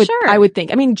developmentally. I would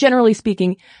think. I mean, generally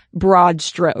speaking, broad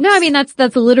strokes. No, I mean,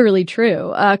 that's literally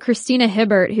true. Christina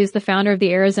Hibbert, who's the founder of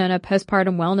the Arizona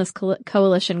Postpartum Wellness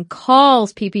Coalition,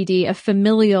 calls PPD a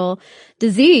familial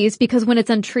disease because when it's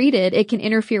untreated, it can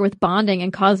interfere with bonding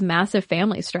and cause massive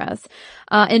family stress.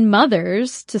 In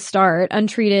mothers, to start,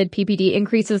 untreated PPD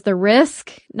increases the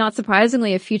risk, not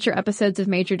surprisingly, of future episodes of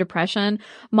major depression.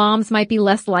 Moms might be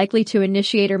less likely to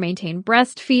initiate or maintain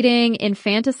breastfeeding.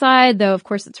 Infanticide, though of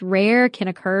course it's rare, can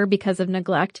occur because of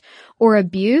neglect or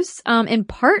abuse. In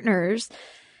partners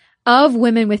of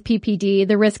women with PPD,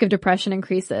 the risk of depression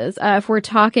increases. If we're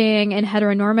talking in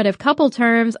heteronormative couple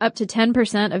terms, up to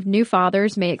 10% of new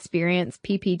fathers may experience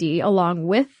PPD along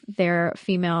with their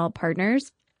female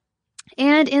partners.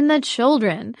 And in the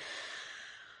children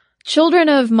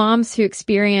of moms who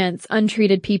experience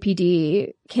untreated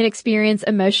PPD can experience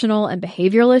emotional and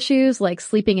behavioral issues like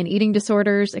sleeping and eating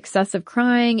disorders, excessive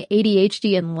crying,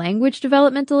 ADHD, and language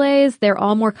development delays. They're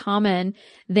all more common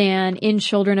than in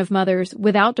children of mothers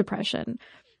without depression.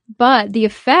 But the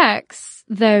effects,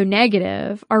 though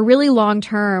negative, are really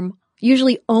long-term,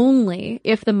 usually only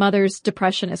if the mother's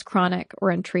depression is chronic or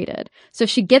untreated. So if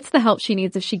she gets the help she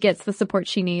needs, if she gets the support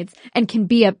she needs, and can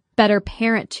be a better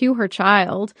parent to her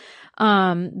child,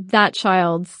 that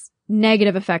child's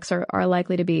negative effects are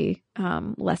likely to be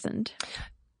lessened.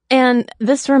 And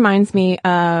this reminds me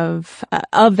of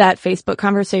that Facebook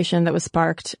conversation that was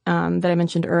sparked, that I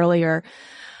mentioned earlier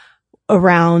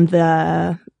around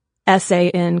the essay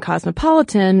in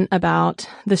Cosmopolitan about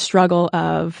the struggle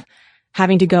of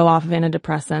having to go off of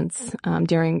antidepressants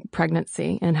during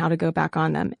pregnancy and how to go back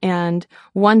on them. And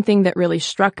one thing that really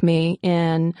struck me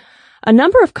in a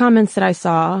number of comments that I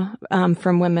saw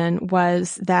from women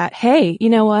was that, hey, you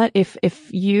know what?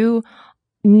 If you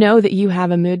know that you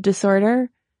have a mood disorder,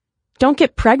 don't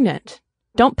get pregnant.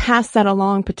 Don't pass that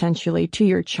along potentially to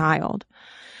your child.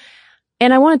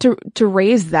 And I wanted to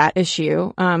raise that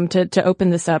issue, to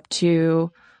open this up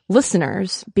to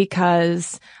listeners,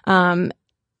 because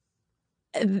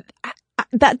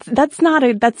that's not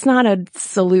a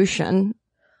solution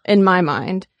in my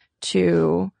mind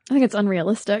to. I think it's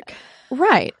unrealistic.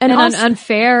 Right. And also,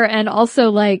 unfair, and also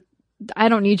like, I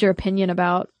don't need your opinion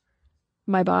about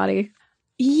my body.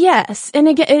 Yes. And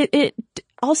again, it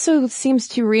also seems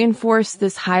to reinforce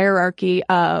this hierarchy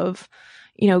of,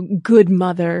 good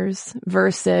mothers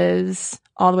versus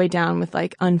all the way down with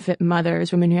like unfit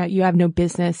mothers, women who you have no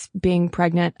business being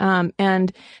pregnant.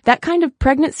 And that kind of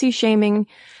pregnancy shaming,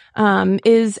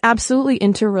 is absolutely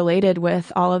interrelated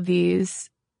with all of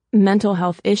these mental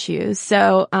health issues.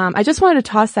 So, I just wanted to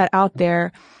toss that out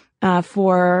there,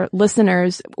 for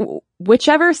listeners,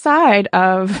 whichever side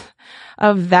of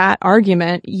that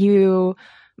argument you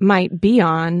might be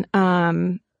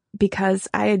on, because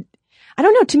I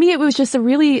don't know. To me, it was just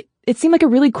it seemed like a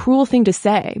really cruel thing to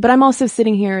say, but I'm also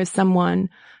sitting here as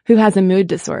someone who has a mood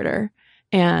disorder,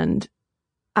 and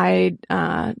I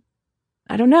don't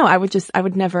know. I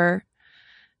would never,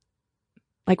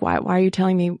 like, why are you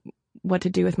telling me what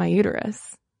to do with my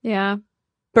uterus? Yeah.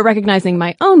 But recognizing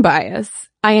my own bias,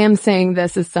 I am saying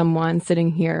this as someone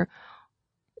sitting here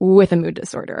with a mood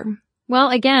disorder. Well,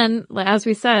 again, as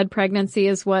we said, pregnancy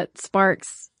is what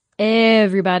sparks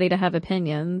everybody to have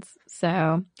opinions.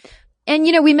 So,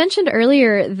 and we mentioned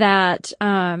earlier that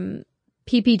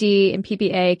PPD and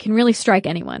PPA can really strike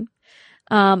anyone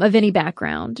of any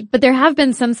background. But there have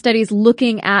been some studies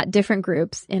looking at different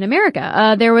groups in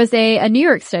America. There was a New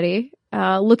York study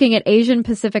looking at Asian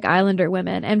Pacific Islander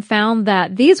women, and found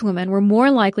that these women were more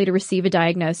likely to receive a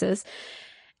diagnosis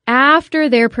after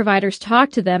their providers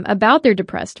talked to them about their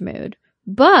depressed mood.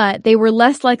 But they were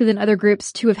less likely than other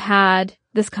groups to have had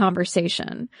this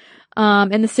conversation.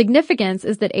 And the significance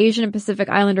is that Asian and Pacific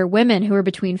Islander women who are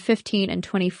between 15 and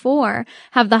 24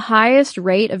 have the highest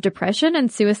rate of depression and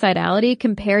suicidality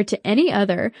compared to any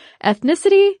other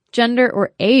ethnicity, gender,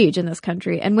 or age in this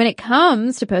country. And when it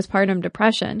comes to postpartum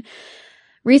depression,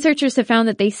 researchers have found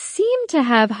that they seem to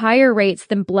have higher rates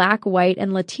than Black, white,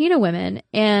 and Latino women,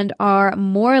 and are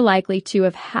more likely to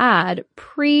have had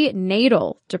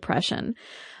prenatal depression.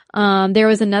 There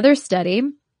was another study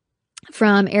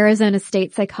from Arizona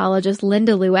State psychologist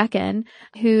Linda Luecken,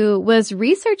 who was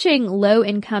researching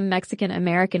low-income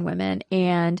Mexican-American women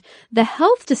and the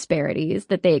health disparities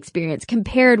that they experience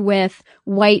compared with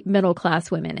white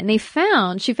middle-class women. And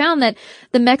she found that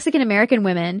the Mexican-American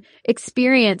women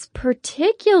experience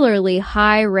particularly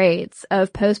high rates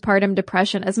of postpartum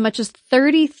depression, as much as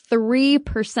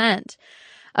 33%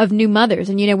 of new mothers.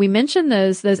 And, we mentioned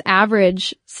those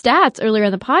average stats earlier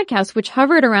in the podcast, which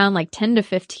hovered around like 10 to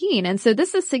 15. And so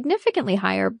this is significantly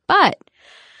higher. But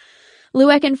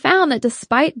Luecken found that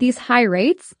despite these high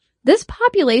rates, this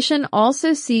population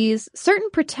also sees certain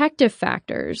protective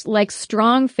factors like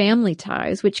strong family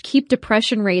ties, which keep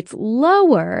depression rates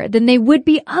lower than they would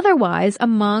be otherwise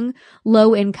among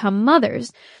low-income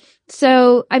mothers.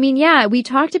 So, we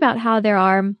talked about how there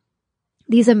are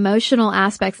these emotional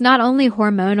aspects, not only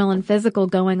hormonal and physical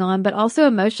going on, but also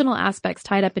emotional aspects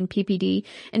tied up in PPD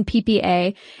and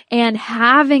PPA. And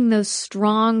having those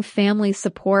strong family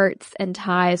supports and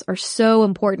ties are so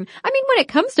important. When it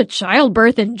comes to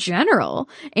childbirth in general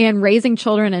and raising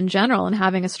children in general, and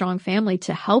having a strong family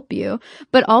to help you,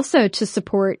 but also to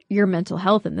support your mental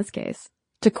health in this case.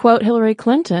 To quote Hillary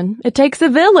Clinton, it takes a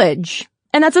village.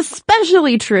 And that's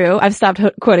especially true. I've stopped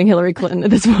quoting Hillary Clinton at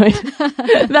this point.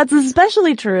 That's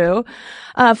especially true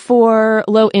for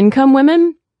low-income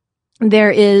women. There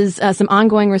is some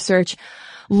ongoing research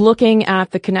looking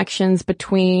at the connections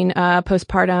between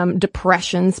postpartum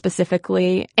depression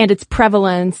specifically and its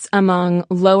prevalence among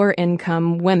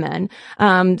lower-income women.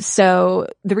 So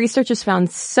the research has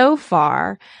found so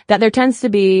far that there tends to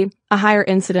be a higher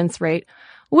incidence rate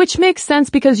Which makes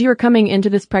sense because you're coming into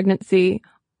this pregnancy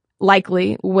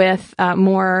likely with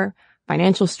more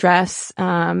financial stress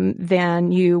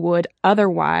than you would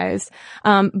otherwise.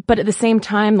 But at the same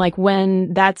time, like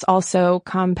when that's also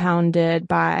compounded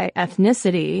by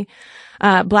ethnicity,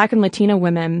 Black and Latina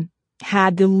women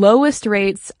had the lowest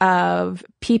rates of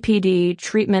PPD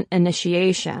treatment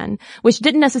initiation, which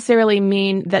didn't necessarily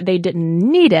mean that they didn't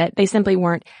need it. They simply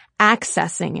weren't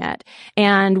accessing it.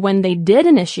 And when they did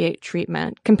initiate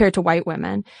treatment compared to white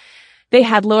women, they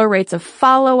had lower rates of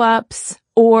follow-ups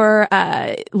or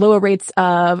lower rates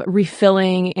of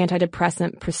refilling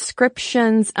antidepressant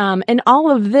prescriptions. And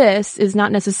all of this is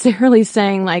not necessarily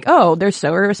saying like, oh, they're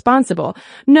so irresponsible.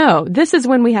 No, this is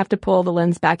when we have to pull the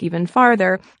lens back even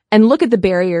farther and look at the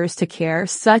barriers to care,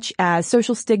 such as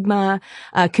social stigma,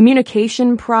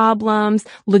 communication problems,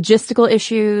 logistical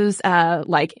issues,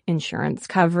 like insurance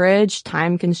coverage,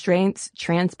 time constraints,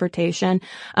 transportation.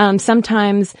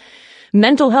 Sometimes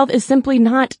mental health is simply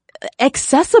not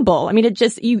accessible. I mean, it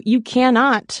just, you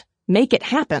cannot make it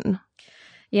happen.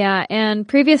 Yeah, and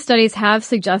previous studies have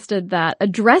suggested that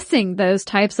addressing those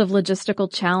types of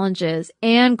logistical challenges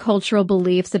and cultural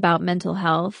beliefs about mental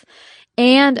health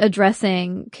and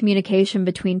addressing communication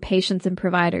between patients and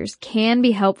providers can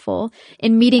be helpful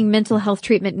in meeting mental health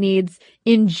treatment needs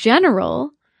in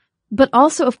general, but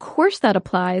also, of course, that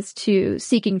applies to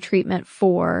seeking treatment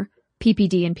for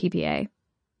PPD and PPA.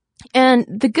 And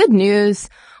the good news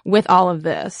with all of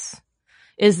this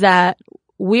is that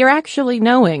we're actually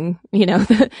knowing,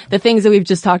 the things that we've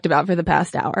just talked about for the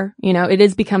past hour. It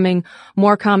is becoming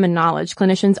more common knowledge.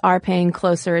 Clinicians are paying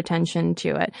closer attention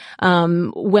to it.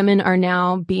 Women are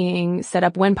now being set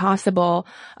up when possible,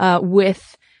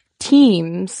 with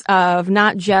teams of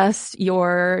not just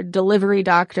your delivery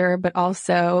doctor, but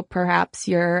also perhaps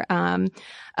your,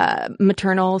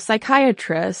 maternal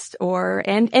psychiatrist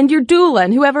and your doula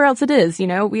and whoever else it is.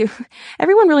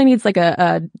 Everyone really needs like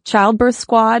a childbirth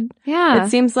squad. Yeah. It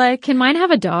seems like. Can mine have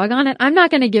a dog on it? I'm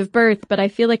not going to give birth, but I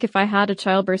feel like if I had a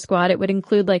childbirth squad, it would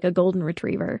include like a golden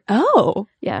retriever. Oh.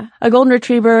 Yeah. A golden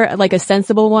retriever, like a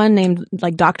sensible one named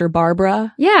like Dr.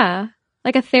 Barbara. Yeah.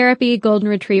 Like a therapy golden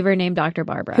retriever named Dr.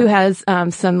 Barbara. Who has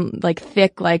some like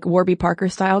thick like Warby Parker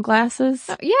style glasses.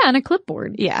 Yeah, and a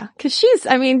clipboard. Yeah, because she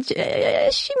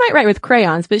might write with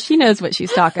crayons, but she knows what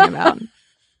she's talking about.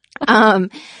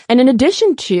 And in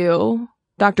addition to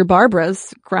Dr.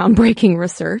 Barbara's groundbreaking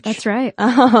research. That's right.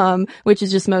 Which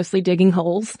is just mostly digging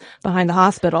holes behind the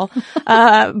hospital.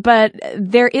 But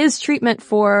there is treatment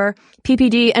for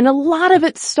PPD, and a lot of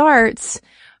it starts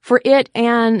for it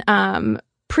and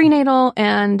prenatal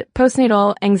and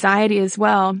postnatal anxiety as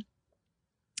well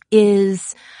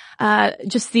is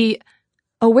just the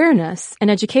awareness and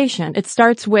education. It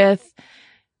starts with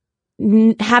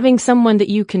having someone that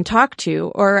you can talk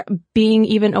to, or being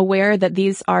even aware that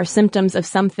these are symptoms of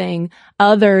something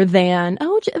other than,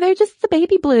 oh, they're just the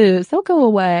baby blues, they'll go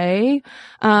away.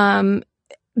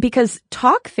 Because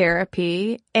talk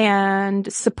therapy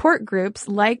and support groups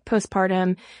like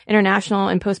Postpartum International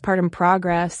and Postpartum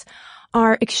Progress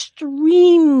are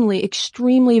extremely,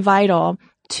 extremely vital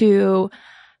to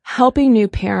helping new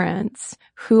parents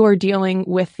who are dealing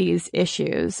with these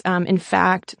issues. In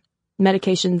fact,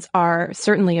 medications are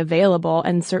certainly available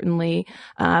and certainly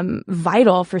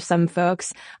vital for some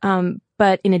folks.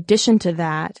 But in addition to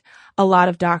that, a lot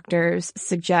of doctors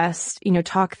suggest,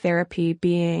 talk therapy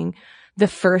being the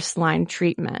first line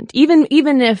treatment. Even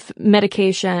if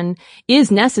medication is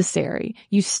necessary,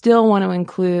 you still want to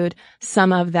include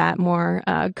some of that more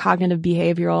cognitive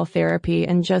behavioral therapy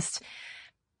and just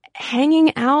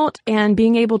hanging out and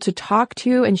being able to talk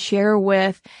to and share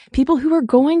with people who are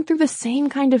going through the same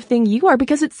kind of thing you are,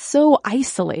 because it's so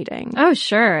isolating. Oh,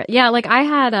 sure. Yeah, like I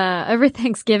had over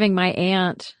Thanksgiving, my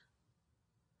aunt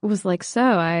was like,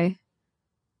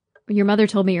 your mother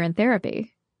told me you're in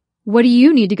therapy. What do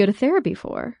you need to go to therapy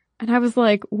for? And I was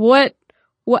like, what?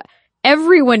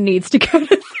 Everyone needs to go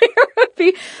to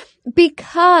therapy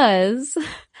because,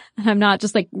 and I'm not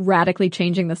just like radically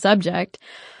changing the subject,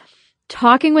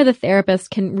 talking with a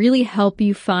therapist can really help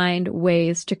you find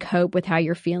ways to cope with how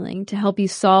you're feeling, to help you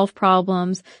solve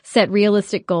problems, set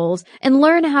realistic goals, and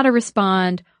learn how to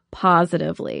respond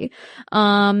positively.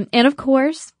 And of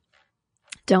course,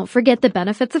 don't forget the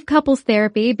benefits of couples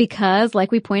therapy because,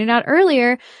 like we pointed out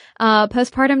earlier,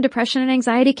 postpartum depression and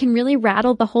anxiety can really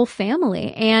rattle the whole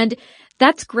family. And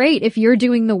that's great if you're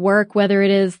doing the work, whether it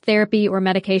is therapy or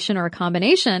medication or a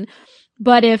combination.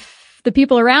 But if the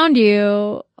people around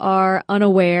you are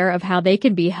unaware of how they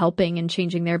can be helping and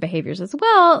changing their behaviors as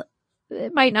well,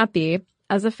 it might not be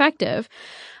as effective.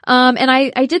 And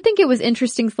I did think it was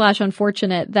interesting /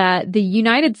 unfortunate that the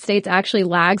United States actually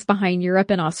lags behind Europe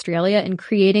and Australia in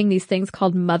creating these things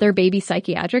called mother-baby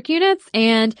psychiatric units.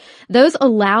 And those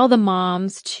allow the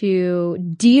moms to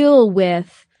deal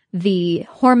with the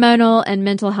hormonal and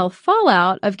mental health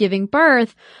fallout of giving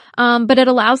birth. But it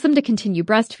allows them to continue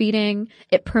breastfeeding.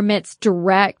 It permits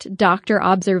direct doctor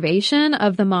observation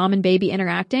of the mom and baby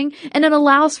interacting, and it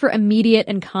allows for immediate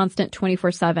and constant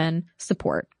 24/7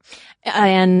 support.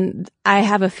 And I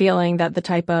have a feeling that the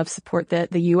type of support that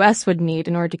the U.S. would need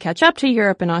in order to catch up to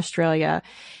Europe and Australia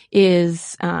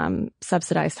is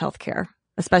subsidized healthcare,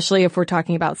 especially if we're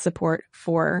talking about support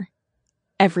for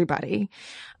everybody.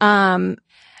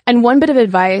 And one bit of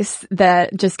advice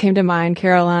that just came to mind,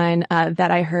 Caroline, that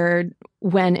I heard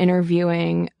when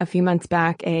interviewing a few months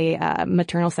back a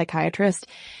maternal psychiatrist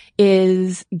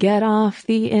is get off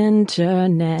the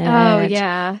internet. Oh,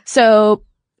 yeah. So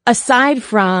aside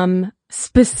from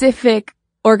specific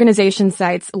organization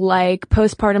sites like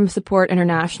Postpartum Support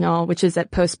International, which is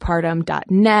at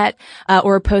postpartum.net,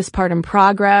 or Postpartum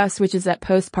Progress, which is at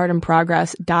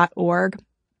postpartumprogress.org,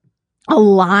 a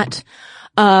lot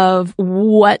of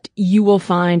what you will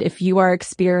find if you are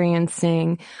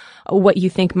experiencing what you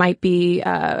think might be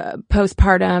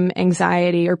postpartum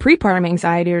anxiety or prepartum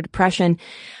anxiety or depression.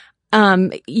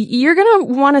 You're going to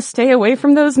want to stay away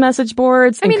from those message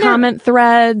boards and comment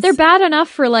threads. They're bad enough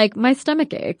for like my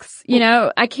stomach aches. You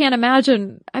know, I can't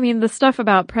imagine. I mean, the stuff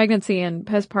about pregnancy and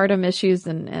postpartum issues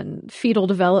and fetal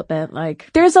development, like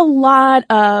there's a lot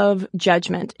of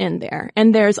judgment in there,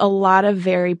 and there's a lot of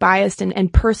very biased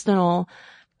and personal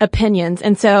opinions.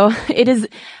 And so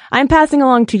I'm passing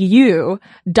along to you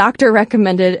doctor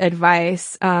recommended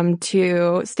advice,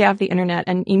 to stay off the internet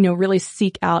and, really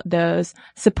seek out those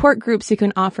support groups who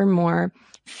can offer more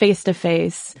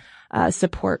face-to-face,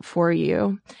 support for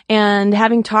you. And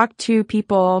having talked to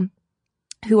people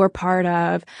who are part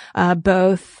of,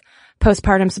 both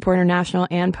Postpartum Support International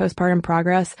and Postpartum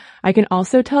Progress, I can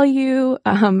also tell you,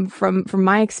 from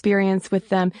my experience with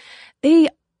them, they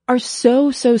are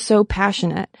so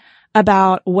passionate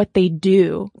about what they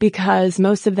do because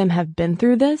most of them have been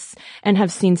through this and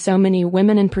have seen so many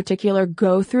women in particular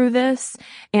go through this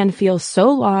and feel so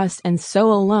lost and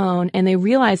so alone. And they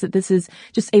realize that this is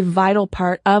just a vital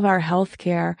part of our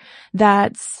healthcare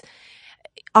that's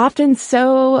often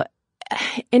so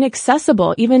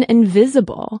inaccessible, even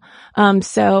invisible.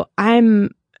 So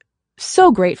I'm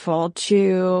so grateful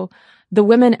to the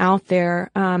women out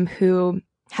there, who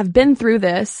have been through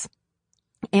this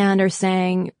and are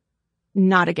saying,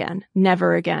 not again,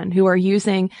 never again, who are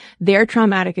using their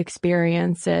traumatic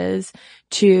experiences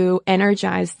to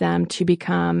energize them to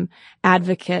become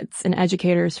advocates and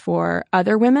educators for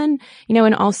other women,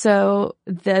 and also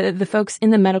the folks in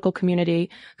the medical community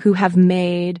who have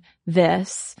made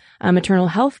this maternal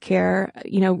health care,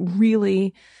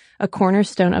 really a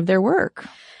cornerstone of their work.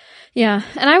 Yeah.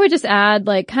 And I would just add,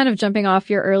 like, kind of jumping off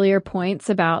your earlier points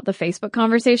about the Facebook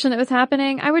conversation that was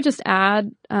happening, I would just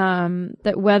add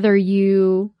that whether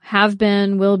you have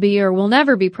been, will be, or will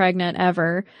never be pregnant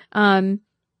ever,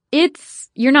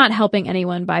 you're not helping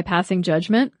anyone by passing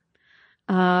judgment.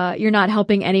 You're not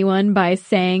helping anyone by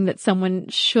saying that someone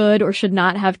should or should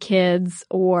not have kids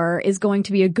or is going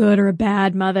to be a good or a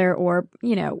bad mother or,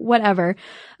 whatever.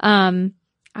 I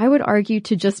would argue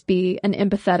to just be an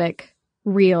empathetic,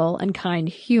 real and kind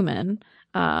human,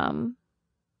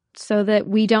 so that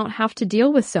we don't have to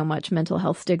deal with so much mental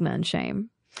health stigma and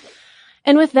shame.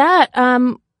 And with that,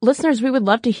 listeners, we would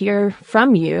love to hear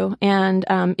from you. And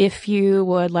if you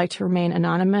would like to remain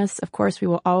anonymous, of course, we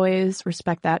will always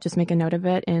respect that. Just make a note of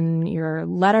it in your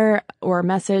letter or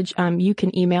message. You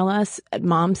can email us at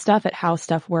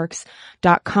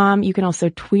momstuff@howstuffworks.com. You can also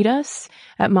tweet us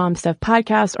at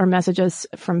momstuffpodcast or message us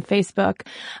from Facebook.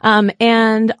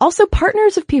 And also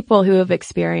partners of people who have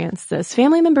experienced this,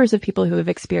 family members of people who have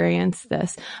experienced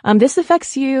this. This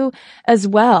affects you as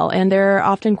well. And there are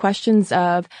often questions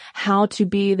of how to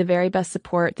be the very best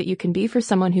support that you can be for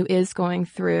someone who is going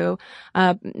through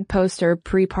post or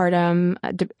prepartum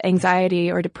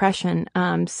anxiety or depression.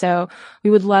 So we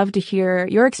would love to hear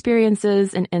your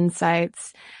experiences and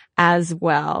insights as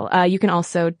well. You can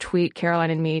also tweet Caroline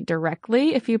and me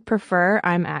directly if you prefer.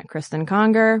 I'm at Kristen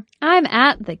Conger. I'm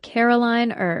at the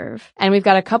Caroline Irv. And we've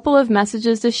got a couple of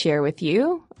messages to share with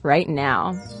you right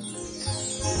now.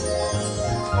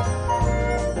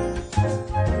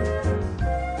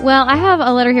 Well, I have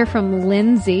a letter here from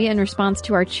Lindsay in response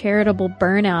to our charitable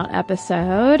burnout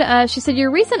episode. She said, your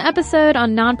recent episode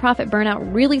on nonprofit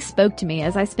burnout really spoke to me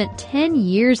as I spent 10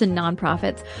 years in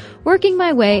nonprofits, working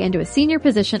my way into a senior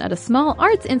position at a small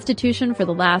arts institution for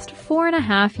the last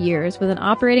 4.5 years with an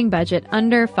operating budget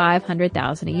under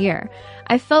 $500,000 a year.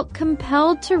 I felt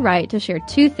compelled to write to share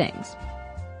two things.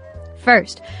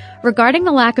 First, regarding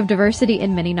the lack of diversity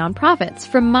in many nonprofits.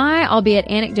 From my, albeit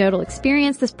anecdotal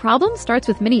experience, this problem starts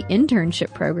with many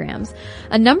internship programs.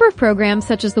 A number of programs,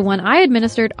 such as the one I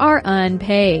administered, are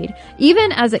unpaid.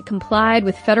 Even as it complied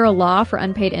with federal law for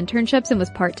unpaid internships and was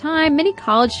part-time, many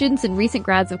college students and recent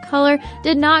grads of color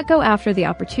did not go after the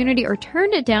opportunity or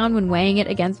turned it down when weighing it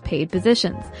against paid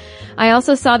positions. I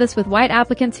also saw this with white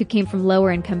applicants who came from lower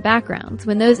income backgrounds.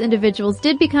 When those individuals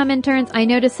did become interns, I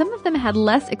noticed some of them had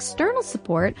less external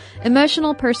support,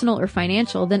 emotional, personal, or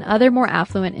financial, than other more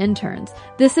affluent interns.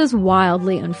 This is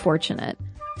wildly unfortunate.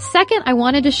 Second, I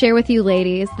wanted to share with you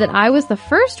ladies that I was the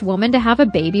first woman to have a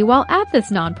baby while at this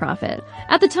nonprofit.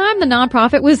 At the time, the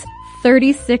nonprofit was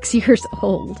 36 years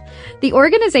old. The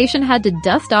organization had to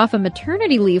dust off a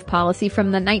maternity leave policy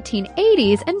from the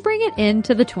 1980s and bring it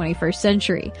into the 21st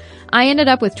century. I ended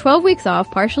up with 12 weeks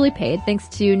off, partially paid, thanks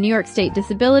to New York State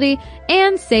disability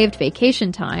and saved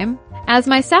vacation time. As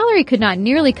my salary could not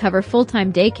nearly cover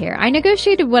full-time daycare, I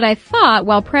negotiated what I thought,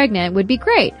 while pregnant, would be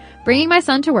great, bringing my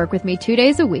son to work with me 2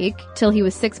 days a week till he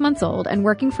was 6 months old and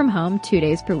working from home 2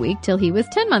 days per week till he was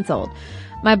 10 months old.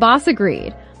 My boss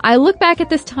agreed. I look back at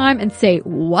this time and say,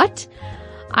 what?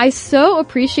 I so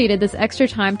appreciated this extra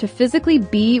time to physically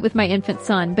be with my infant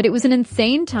son, but it was an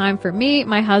insane time for me,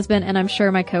 my husband, and I'm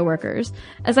sure my coworkers.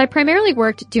 As I primarily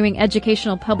worked doing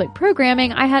educational public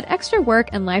programming, I had extra work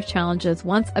and life challenges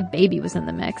once a baby was in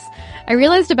the mix. I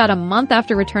realized about a month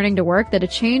after returning to work that a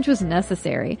change was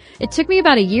necessary. It took me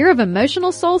about a year of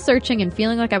emotional soul searching and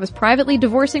feeling like I was privately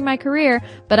divorcing my career,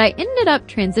 but I ended up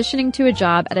transitioning to a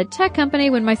job at a tech company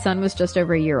when my son was just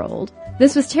over a year old.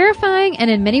 This was terrifying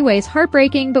and in many ways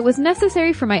heartbreaking, but was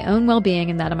necessary for my own well-being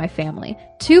and that of my family.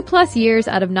 2+ years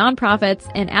out of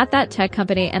nonprofits and at that tech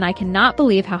company, and I cannot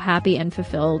believe how happy and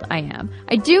fulfilled I am.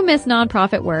 I do miss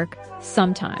nonprofit work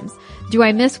sometimes. Do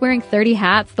I miss wearing 30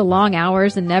 hats, the long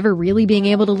hours, and never really being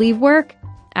able to leave work?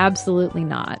 Absolutely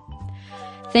not.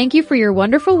 Thank you for your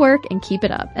wonderful work and keep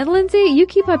it up. And Lindsay, you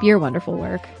keep up your wonderful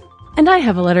work. And I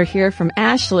have a letter here from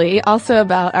Ashley, also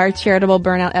about our charitable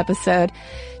burnout episode.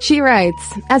 She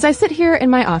writes, as I sit here in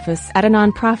my office at a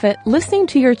nonprofit listening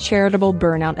to your charitable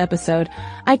burnout episode,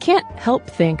 I can't help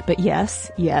think, but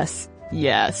yes.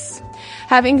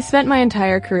 Having spent my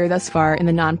entire career thus far in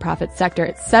the nonprofit sector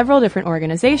at several different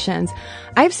organizations,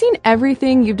 I've seen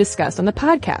everything you've discussed on the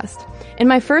podcast. In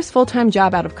my first full-time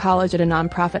job out of college at a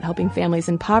nonprofit helping families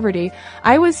in poverty,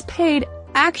 I was paid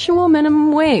actual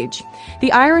minimum wage.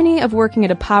 The irony of working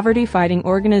at a poverty-fighting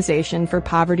organization for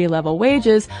poverty-level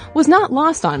wages was not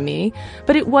lost on me,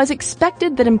 but it was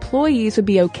expected that employees would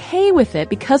be okay with it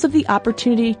because of the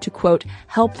opportunity to, quote,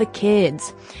 help the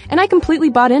kids. And I completely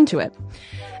bought into it.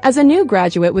 As a new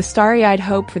graduate with starry-eyed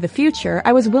hope for the future,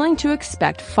 I was willing to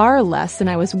expect far less than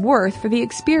I was worth for the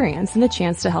experience and the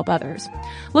chance to help others.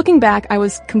 Looking back, I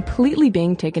was completely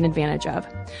being taken advantage of.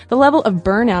 The level of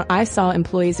burnout I saw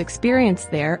employees experience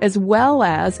there, as well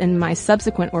as in my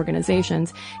subsequent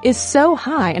organizations, is so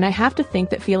high, and I have to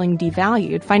think that feeling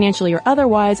devalued, financially or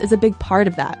otherwise, is a big part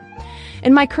of that.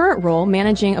 In my current role,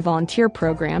 managing a volunteer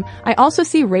program, I also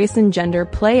see race and gender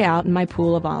play out in my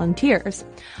pool of volunteers.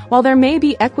 While there may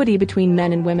be equity between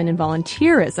men and women in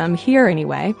volunteerism, here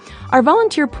anyway, our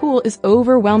volunteer pool is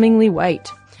overwhelmingly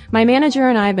white. My manager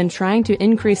and I have been trying to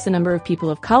increase the number of people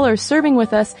of color serving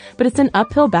with us, but it's an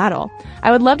uphill battle.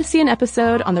 I would love to see an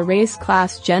episode on the race,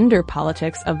 class, gender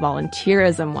politics of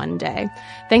volunteerism one day.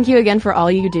 Thank you again for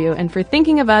all you do and for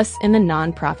thinking of us in the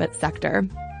nonprofit sector.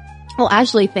 Well,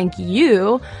 Ashley, thank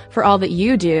you for all that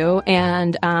you do,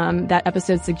 and that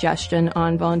episode suggestion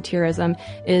on volunteerism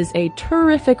is a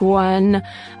terrific one.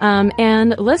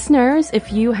 And listeners,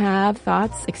 if you have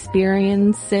thoughts,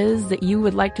 experiences that you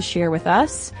would like to share with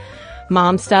us,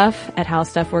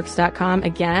 momstuff@howstuffworks.com,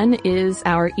 again, is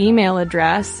our email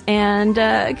address. And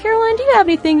Caroline, do you have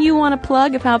anything you want to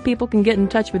plug of how people can get in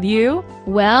touch with you?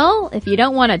 Well, if you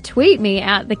don't want to tweet me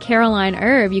at the Caroline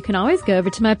Irv, you can always go over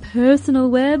to my personal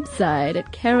website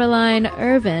at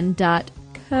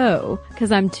carolineirvin.co,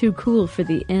 because I'm too cool for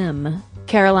the M.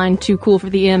 Caroline, too cool for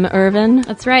the M, Irvin?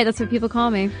 That's right. That's what people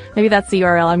call me. Maybe that's the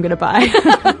URL I'm going to buy.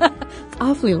 It's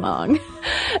awfully long.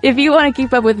 If you want to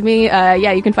keep up with me,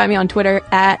 you can find me on Twitter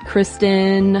at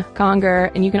Kristen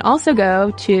Conger, and you can also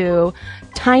go to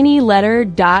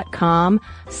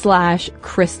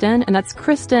tinyletter.com/Kristen, and that's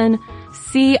Kristen, Kristen.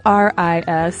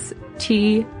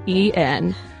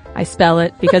 I spell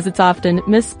it because it's often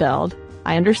misspelled.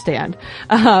 I understand.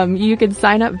 You can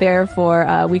sign up there for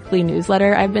a weekly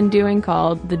newsletter I've been doing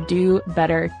called the Do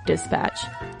Better Dispatch.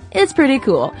 It's pretty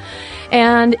cool.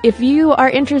 And if you are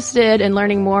interested in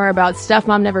learning more about stuff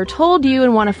Mom never told you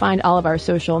and want to find all of our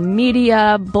social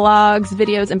media, blogs,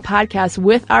 videos, and podcasts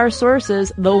with our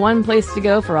sources, the one place to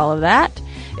go for all of that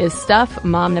is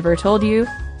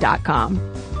stuffmomnevertoldyou.com.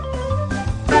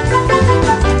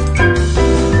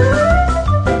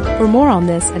 For more on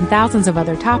this and thousands of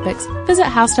other topics, visit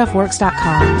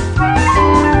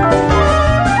howstuffworks.com.